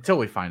until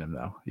we find them,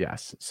 though,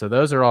 yes. So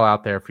those are all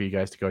out there for you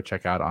guys to go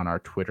check out on our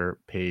Twitter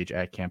page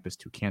at Campus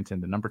to Canton,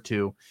 the number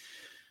 2.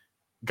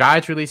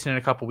 Guides releasing in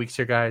a couple weeks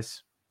here,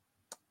 guys.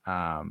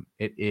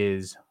 It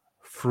is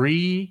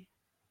free.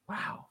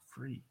 Wow,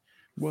 free.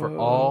 Whoa. For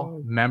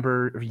all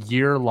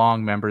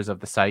year-long members of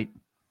the site.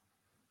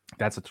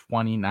 That's a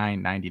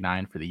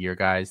 $29.99 for the year,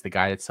 guys. The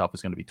guide itself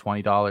is going to be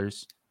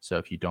 $20. So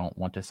if you don't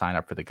want to sign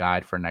up for the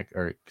guide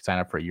or sign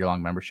up for a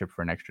year-long membership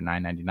for an extra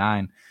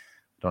 $9.99,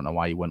 don't know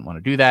why you wouldn't want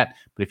to do that.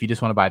 But if you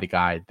just want to buy the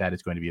guide, that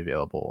is going to be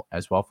available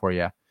as well for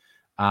you.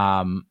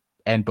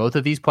 And both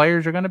of these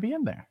players are going to be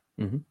in there.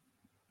 Mm-hmm.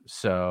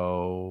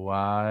 So,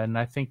 and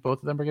I think both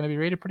of them are going to be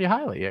rated pretty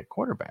highly at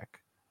quarterback.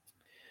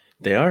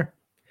 They are.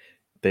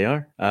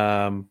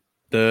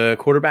 The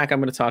quarterback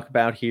I'm going to talk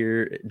about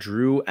here,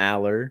 Drew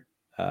Aller,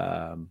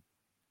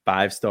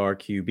 5-star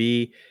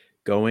QB,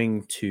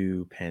 going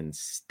to Penn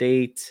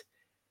State.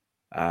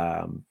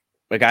 A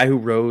guy who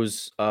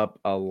rose up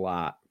a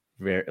lot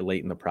very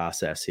late in the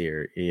process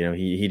here.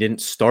 He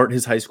didn't start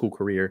his high school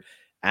career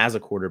as a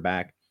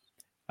quarterback.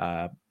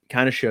 Kind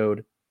of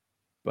showed,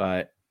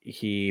 but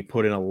he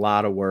put in a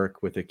lot of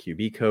work with a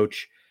QB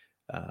coach.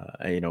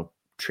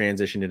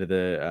 Transitioned into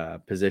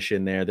the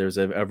position there. There's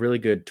a really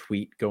good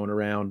tweet going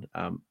around.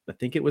 I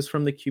think it was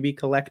from the QB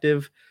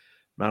Collective.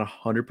 I'm not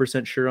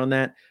 100% sure on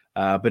that,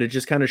 but it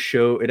just kind of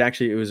showed.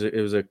 It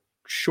was a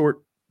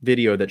short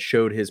video that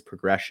showed his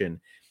progression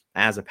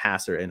as a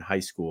passer in high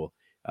school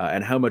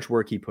and how much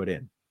work he put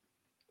in.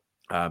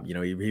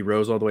 He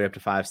rose all the way up to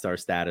 5-star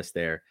status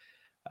there.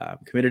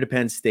 Committed to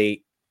Penn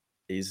State.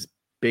 He's a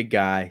big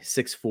guy,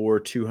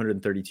 6'4",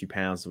 232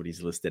 pounds is what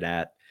he's listed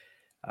at.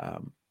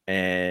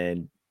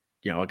 And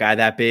a guy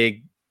that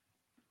big,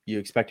 you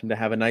expect him to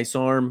have a nice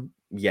arm.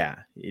 Yeah,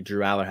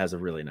 Drew Aller has a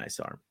really nice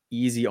arm.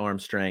 Easy arm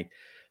strength.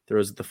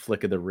 Throws at the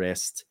flick of the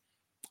wrist.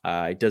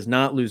 He does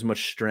not lose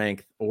much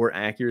strength or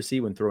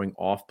accuracy when throwing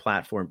off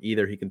platform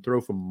either. He can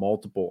throw from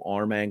multiple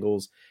arm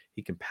angles.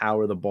 He can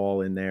power the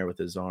ball in there with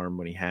his arm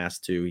when he has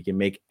to. He can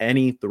make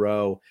any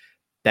throw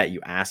that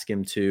you ask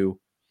him to.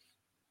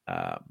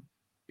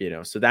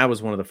 So that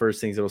was one of the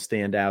first things that will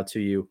stand out to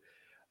you.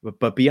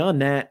 But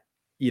beyond that,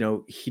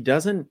 he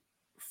doesn't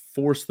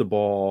force the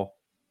ball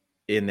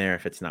in there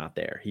if it's not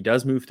there. He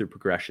does move through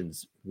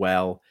progressions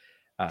well.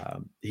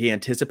 He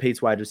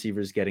anticipates wide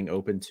receivers getting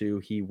open too.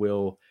 He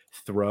will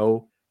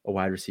throw a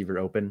wide receiver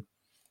open,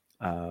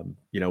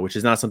 which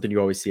is not something you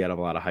always see out of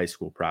a lot of high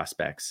school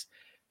prospects.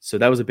 So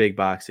that was a big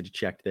box that he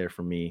checked there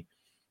for me.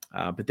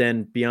 But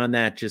then beyond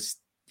that, just,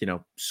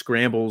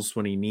 scrambles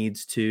when he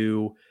needs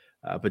to,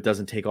 but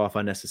doesn't take off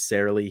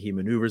unnecessarily. He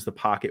maneuvers the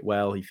pocket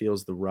well. He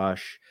feels the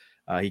rush.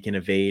 He can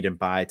evade and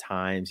buy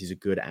times. He's a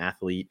good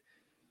athlete.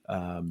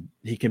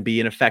 He can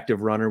be an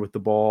effective runner with the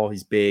ball.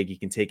 He's big. He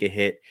can take a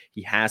hit.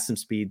 He has some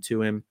speed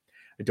to him.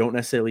 I don't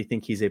necessarily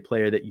think he's a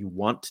player that you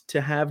want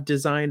to have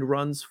designed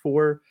runs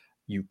for.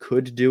 You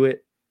could do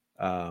it.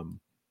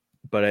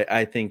 But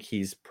I think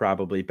he's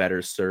probably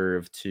better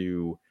served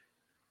to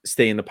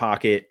stay in the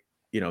pocket,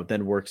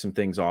 then work some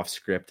things off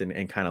script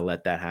and kind of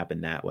let that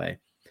happen that way.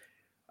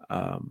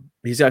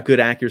 He's got good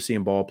accuracy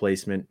and ball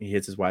placement. He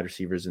hits his wide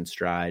receivers in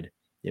stride.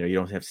 You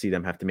don't have to see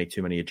them have to make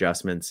too many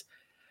adjustments.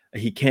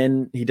 He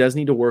does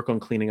need to work on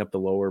cleaning up the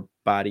lower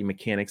body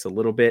mechanics a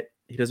little bit.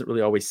 He doesn't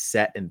really always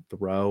set and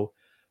throw.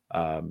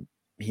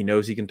 He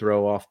knows he can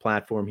throw off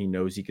platform. He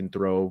knows he can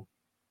throw.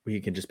 He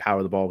can just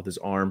power the ball with his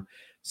arm.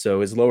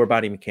 So his lower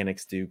body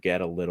mechanics do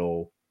get a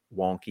little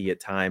wonky at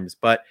times.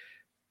 But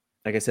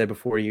like I said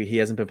before, he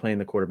hasn't been playing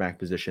the quarterback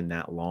position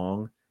that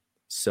long.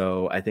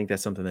 So I think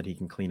that's something that he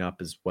can clean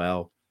up as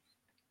well.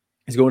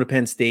 He's going to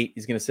Penn State.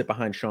 He's going to sit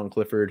behind Sean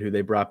Clifford, who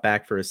they brought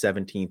back for a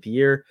 17th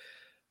year.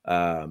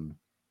 I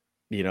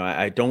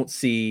don't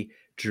see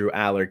Drew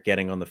Aller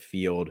getting on the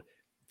field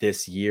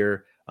this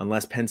year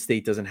unless Penn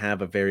State doesn't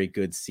have a very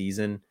good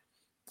season.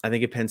 I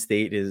think if Penn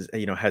State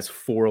has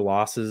 4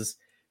 losses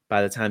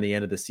by the time the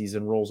end of the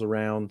season rolls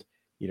around,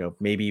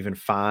 maybe even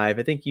 5.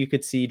 I think you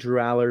could see Drew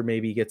Aller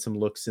maybe get some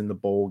looks in the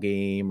bowl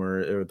game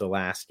or the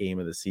last game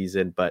of the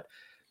season. But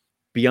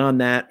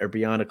beyond that, or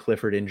beyond a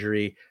Clifford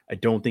injury, I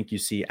don't think you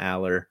see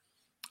Aller.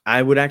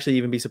 I would actually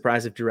even be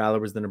surprised if Drew Aller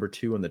was the number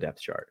 2 on the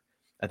depth chart.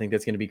 I think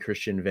that's going to be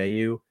Christian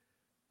Veilleux.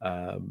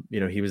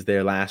 He was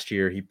there last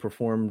year. He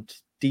performed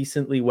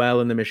decently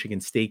well in the Michigan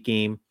State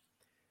game.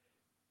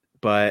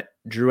 But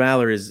Drew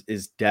Aller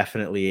is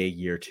definitely a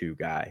year 2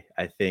 guy.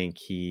 I think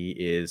he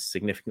is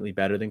significantly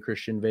better than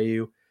Christian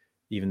Veilleux,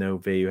 even though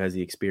Veilleux has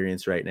the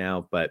experience right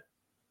now. But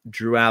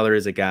Drew Aller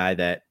is a guy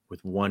that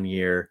with 1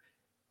 year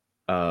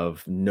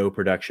of no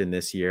production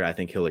this year, I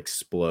think he'll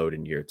explode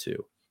in year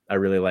 2. I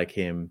really like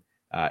him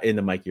in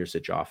the Mike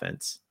Yurcich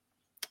offense.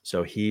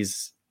 So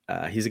he's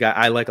a guy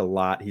I like a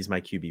lot. He's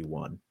my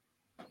QB1.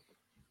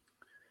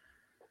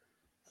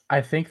 I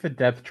think the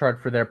depth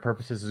chart for their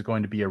purposes is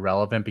going to be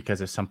irrelevant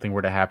because if something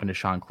were to happen to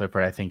Sean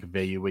Clifford, I think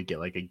Veilleux would get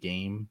like a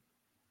game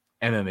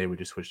and then they would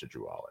just switch to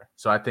Drew Aller.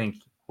 So I think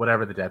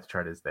whatever the depth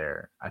chart is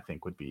there, I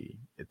think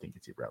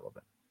it's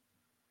irrelevant.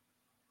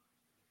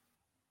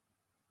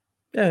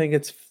 Yeah, I think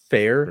it's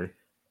fair.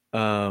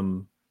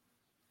 Veilleux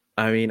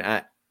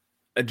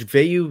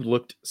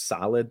looked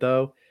solid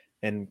though.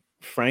 And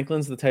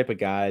Franklin's the type of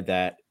guy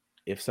that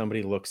if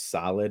somebody looks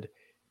solid,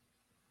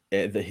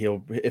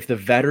 if the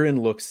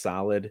veteran looks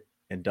solid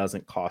and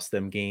doesn't cost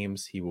them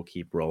games, he will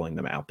keep rolling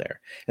them out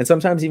there. And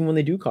sometimes even when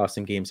they do cost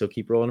him games, he'll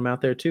keep rolling them out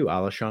there too, a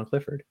la Sean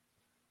Clifford.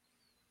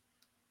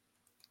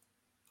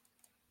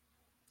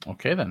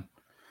 Okay, then.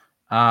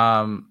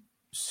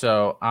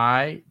 So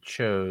I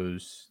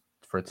chose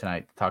for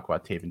tonight to talk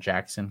about Taven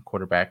Jackson,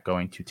 quarterback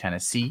going to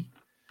Tennessee.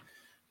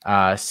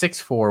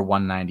 6'4",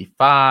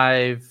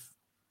 195.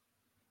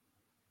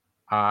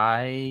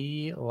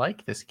 I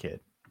like this kid.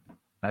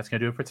 That's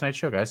going to do it for tonight's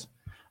show, guys.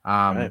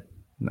 Right.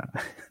 No.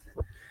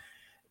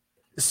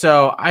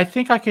 So I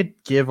think I could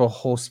give a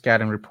whole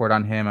scouting report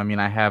on him. I mean,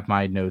 I have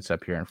my notes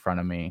up here in front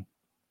of me.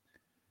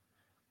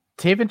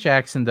 Taven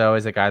Jackson, though,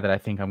 is a guy that I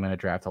think I'm going to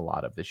draft a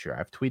lot of this year.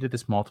 I've tweeted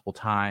this multiple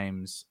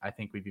times. I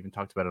think we've even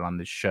talked about it on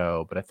this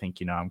show, but I think,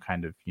 I'm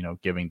kind of,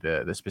 giving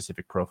the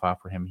specific profile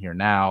for him here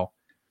now.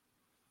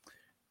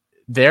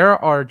 There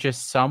are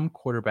just some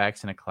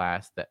quarterbacks in a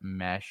class that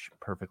mesh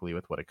perfectly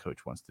with what a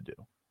coach wants to do.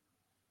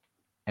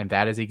 And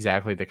that is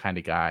exactly the kind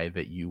of guy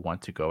that you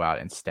want to go out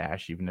and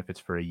stash, even if it's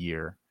for a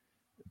year,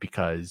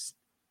 because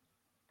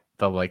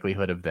the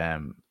likelihood of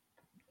them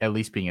at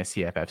least being a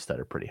CFF stud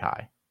are pretty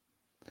high.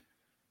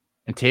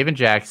 And Taven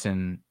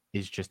Jackson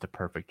is just a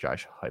perfect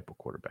Josh Heupel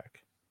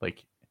quarterback.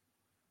 Like,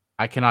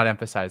 I cannot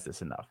emphasize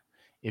this enough.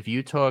 If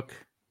you took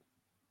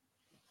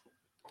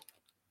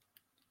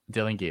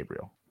Dillon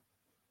Gabriel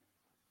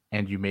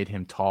and you made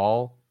him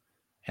tall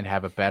and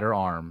have a better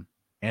arm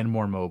and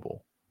more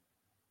mobile,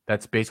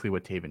 that's basically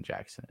what Taven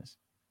Jackson is.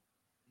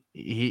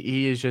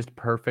 He is just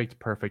perfect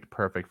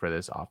for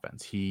this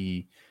offense.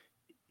 He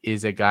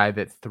is a guy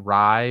that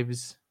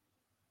thrives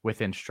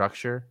within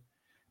structure,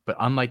 but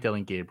unlike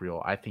Dillon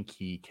Gabriel, I think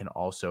he can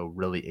also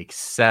really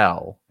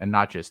excel and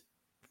not just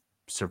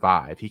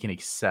survive. He can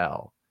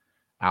excel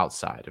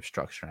outside of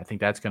structure. And I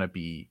think that's going to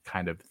be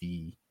kind of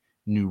the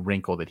new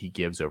wrinkle that he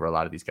gives over a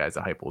lot of these guys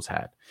that Heupel's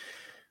had.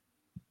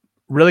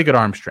 Really good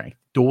arm strength,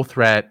 dual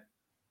threat,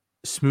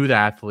 smooth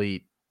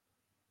athlete.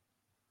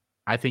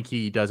 I think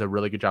he does a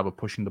really good job of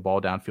pushing the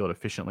ball downfield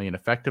efficiently and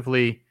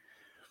effectively.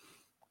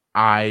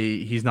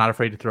 He's not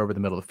afraid to throw over the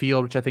middle of the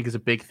field, which I think is a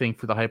big thing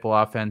for the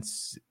Heupel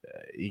offense.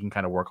 He can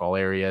kind of work all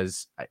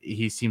areas.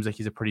 He seems like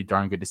he's a pretty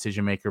darn good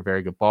decision maker,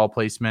 very good ball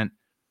placement.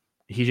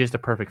 He's just a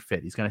perfect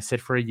fit. He's going to sit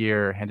for a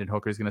year. Hendon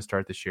Hooker is going to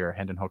start this year.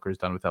 Hendon Hooker is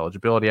done with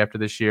eligibility after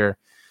this year.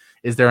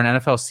 Is there an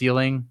NFL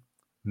ceiling?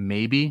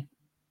 Maybe.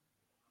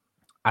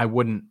 I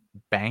wouldn't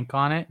bank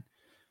on it.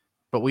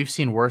 But we've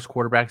seen worse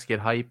quarterbacks get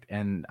hype,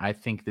 and I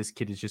think this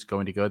kid is just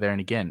going to go there.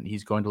 And again,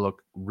 he's going to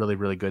look really,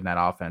 really good in that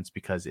offense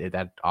because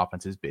that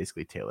offense is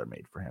basically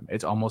tailor-made for him.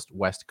 It's almost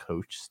West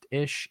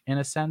Coast-ish in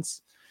a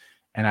sense,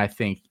 and I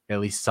think at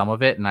least some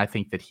of it, and I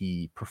think that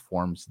he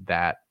performs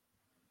that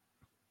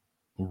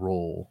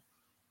role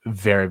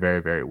very,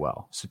 very, very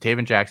well. So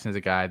Taven Jackson is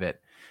a guy that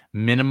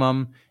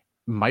minimum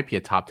might be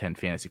a top 10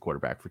 fantasy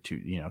quarterback for 2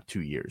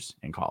 years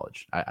in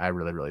college. I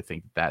really, really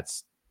think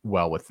that's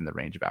well within the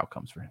range of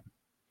outcomes for him.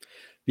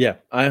 Yeah,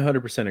 I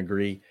 100%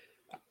 agree.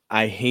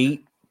 I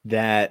hate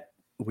that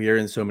we are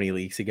in so many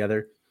leagues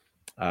together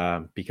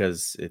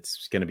because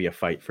it's going to be a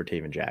fight for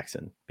Taven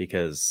Jackson,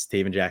 because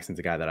Taven Jackson's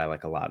a guy that I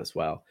like a lot as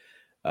well.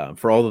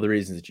 For all of the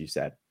reasons that you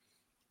said,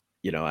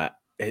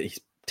 he's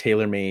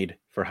tailor-made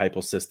for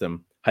Heupel's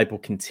system.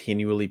 Heupel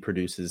continually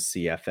produces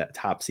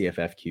top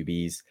CFF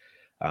QBs.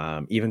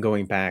 Even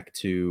going back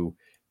to,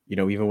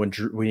 even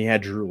when he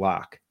had Drew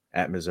Lock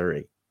at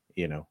Missouri,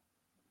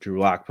 Drew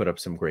Lock put up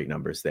some great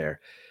numbers there.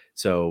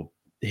 So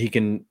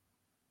Taven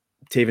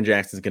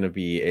Jackson is going to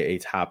be a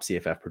top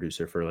CFF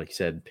producer for, like you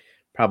said,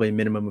 probably a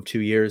minimum of 2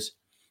 years.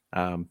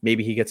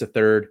 Maybe he gets a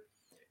third,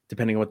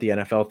 depending on what the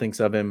NFL thinks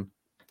of him.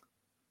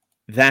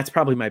 That's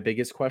probably my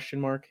biggest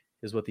question mark,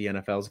 is what the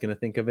NFL is going to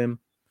think of him.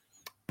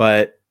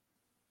 But,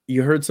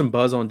 You heard some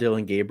buzz on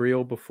Dylan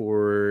Gabriel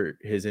before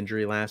his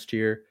injury last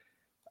year.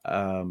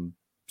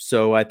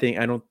 So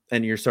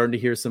and you're starting to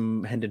hear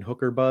some Hendon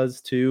Hooker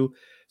buzz too.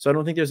 So I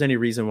don't think there's any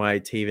reason why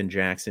Taven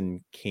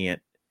Jackson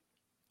can't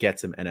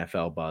get some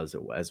NFL buzz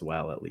as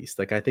well, at least.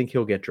 Like, I think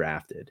he'll get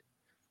drafted.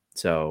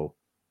 So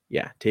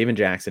yeah, Taven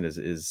Jackson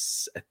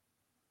is I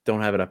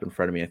don't have it up in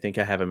front of me. I think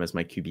I have him as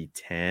my QB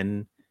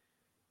 10.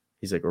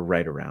 He's like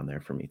right around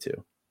there for me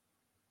too.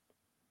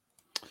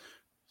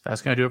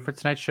 That's going to do it for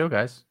tonight's show,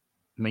 guys.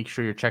 Make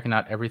sure you're checking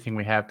out everything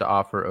we have to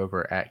offer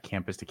over at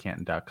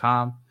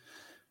campustocanton.com.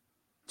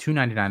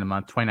 $2.99 a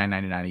month,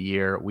 $29.99 a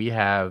year. We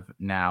have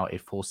now a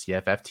full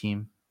CFF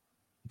team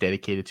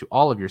dedicated to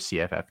all of your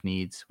CFF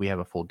needs. We have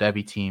a full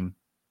Devy team,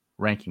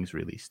 rankings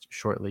released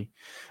shortly,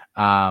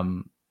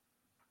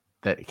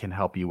 that can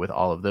help you with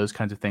all of those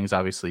kinds of things.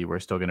 Obviously, we're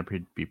still going to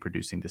be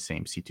producing the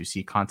same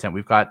C2C content.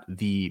 We've got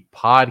the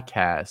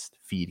podcast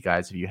feed,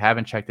 guys. If you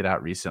haven't checked it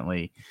out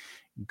recently,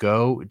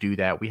 go do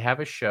that. We have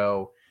a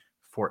show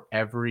for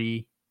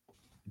every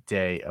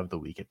day of the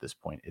week at this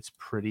point. It's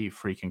pretty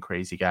freaking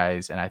crazy,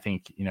 guys. And I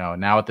think,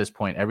 now at this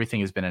point, everything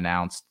has been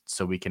announced,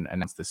 so we can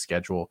announce the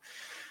schedule.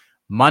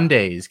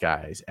 Mondays,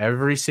 guys,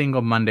 every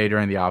single Monday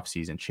during the off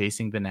season,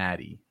 Chasing the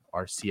Natty,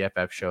 our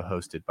CFF show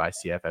hosted by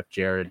CFF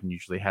Jared, and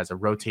usually has a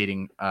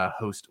rotating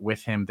host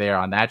with him there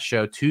on that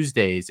show.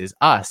 Tuesdays is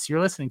us.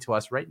 You're listening to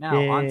us right now.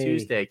 Yay. On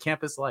Tuesday,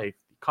 Campus Life,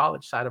 the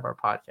college side of our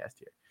podcast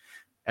here.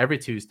 Every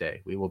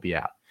Tuesday, we will be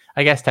out.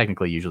 I guess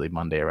technically usually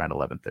Monday around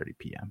 11:30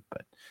 p.m.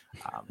 But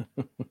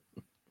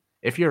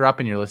if you're up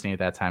and you're listening at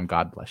that time,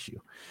 God bless you,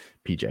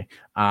 PJ.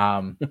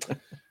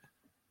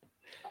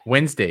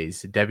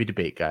 Wednesdays, Devy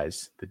Debate,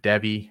 guys. The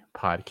Devy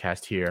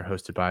podcast here,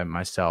 hosted by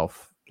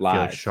myself,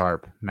 Felix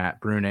Sharp, Matt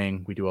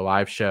Bruning. We do a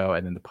live show,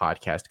 and then the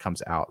podcast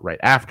comes out right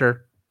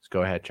after. So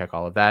go ahead, check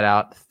all of that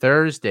out.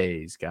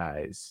 Thursdays,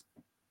 guys,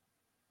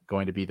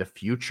 going to be the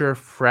Future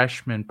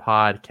Freshman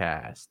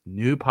podcast.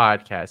 New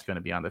podcast going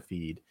to be on the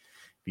feed.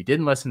 If you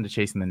didn't listen to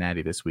Chasing the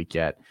Natty this week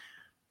yet,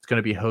 it's going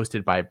to be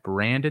hosted by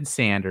Brandon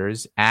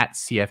Sanders at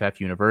CFF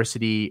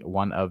University,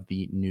 one of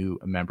the new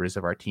members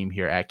of our team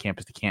here at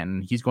Campus to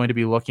Canton. He's going to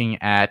be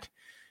looking at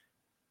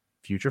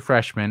future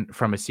freshmen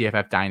from a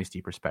CFF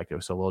dynasty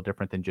perspective, so a little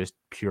different than just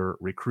pure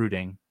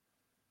recruiting.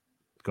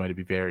 It's going to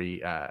be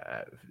very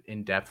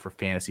in-depth for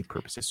fantasy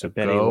purposes. So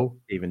go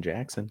Taven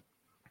Jackson.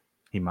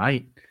 He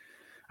might.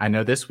 I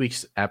know this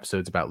week's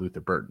episode's about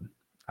Luther Burton.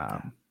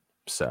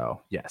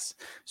 So yes.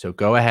 So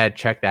go ahead,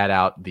 check that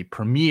out. The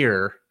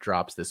premiere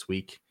drops this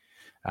week.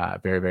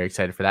 Very, very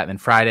excited for that. And then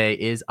Friday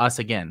is us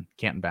again,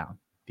 Canton Bound,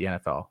 the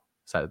NFL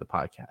side of the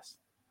podcast.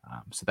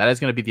 So that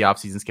is going to be the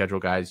off-season schedule,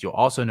 guys. You'll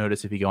also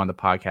notice if you go on the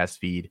podcast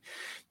feed,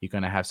 you're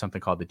going to have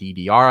something called the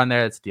DDR on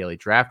there. It's Daily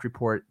Draft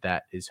Report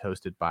that is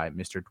hosted by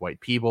Mr.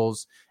 Dwight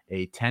Peebles,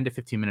 a 10 to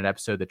 15-minute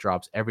episode that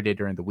drops every day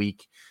during the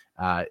week.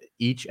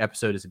 Each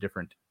episode is a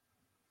different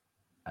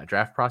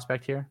draft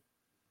prospect here.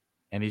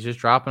 And he's just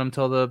dropping them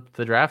till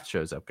the draft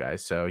shows up,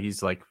 guys. So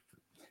he's like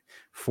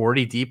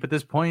 40 deep at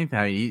this point.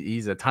 I mean,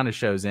 he's a ton of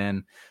shows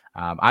in.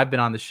 I've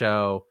been on the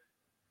show.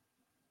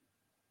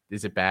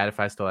 Is it bad if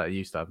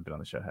you still haven't been on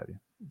the show, have you?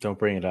 Don't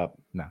bring it up.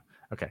 No.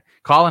 Okay.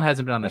 Colin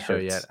hasn't been on the show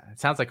yet. It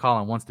sounds like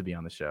Colin wants to be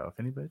on the show.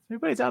 If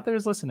anybody's out there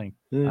is listening.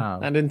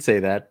 I didn't say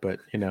that, but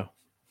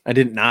I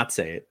did not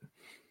say it.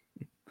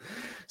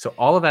 So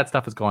all of that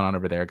stuff is going on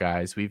over there,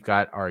 guys. We've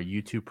got our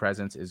YouTube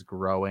presence is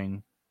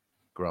growing.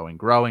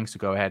 So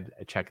go ahead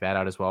and check that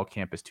out as well.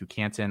 Campus to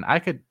Canton. I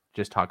could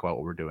just talk about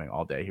what we're doing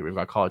all day here. We've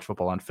got college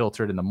football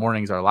unfiltered in the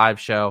mornings, our live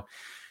show.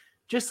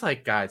 Just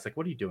like, guys, like,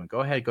 what are you doing?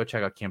 Go ahead, go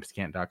check out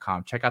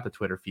campuscanton.com. Check out the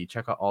Twitter feed.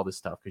 Check out all this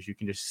stuff because you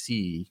can just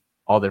see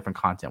all the different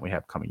content we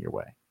have coming your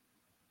way.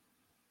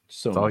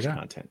 So much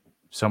content.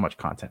 So much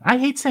content. I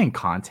hate saying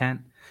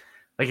content.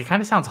 Like, it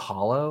kind of sounds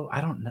hollow.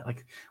 I don't know.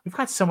 Like, we've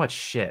got so much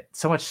shit,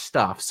 so much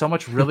stuff, so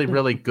much really,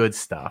 really good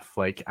stuff.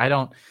 Like,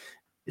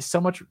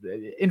 so much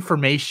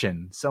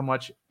information, so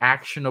much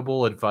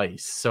actionable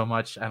advice, so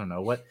much. I don't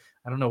know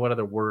what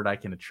other word I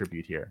can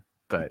attribute here,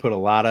 but you put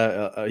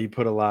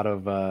a lot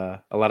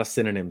of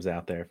synonyms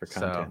out there for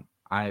content.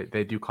 So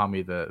they do call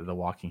me the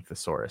walking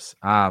thesaurus.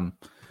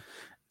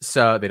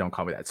 So they don't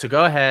call me that. So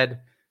go ahead,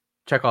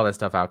 check all that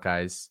stuff out,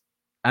 guys.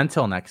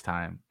 Until next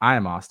time, I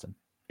am Austin.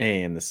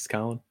 And this is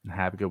Colin.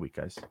 Have a good week,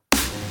 guys.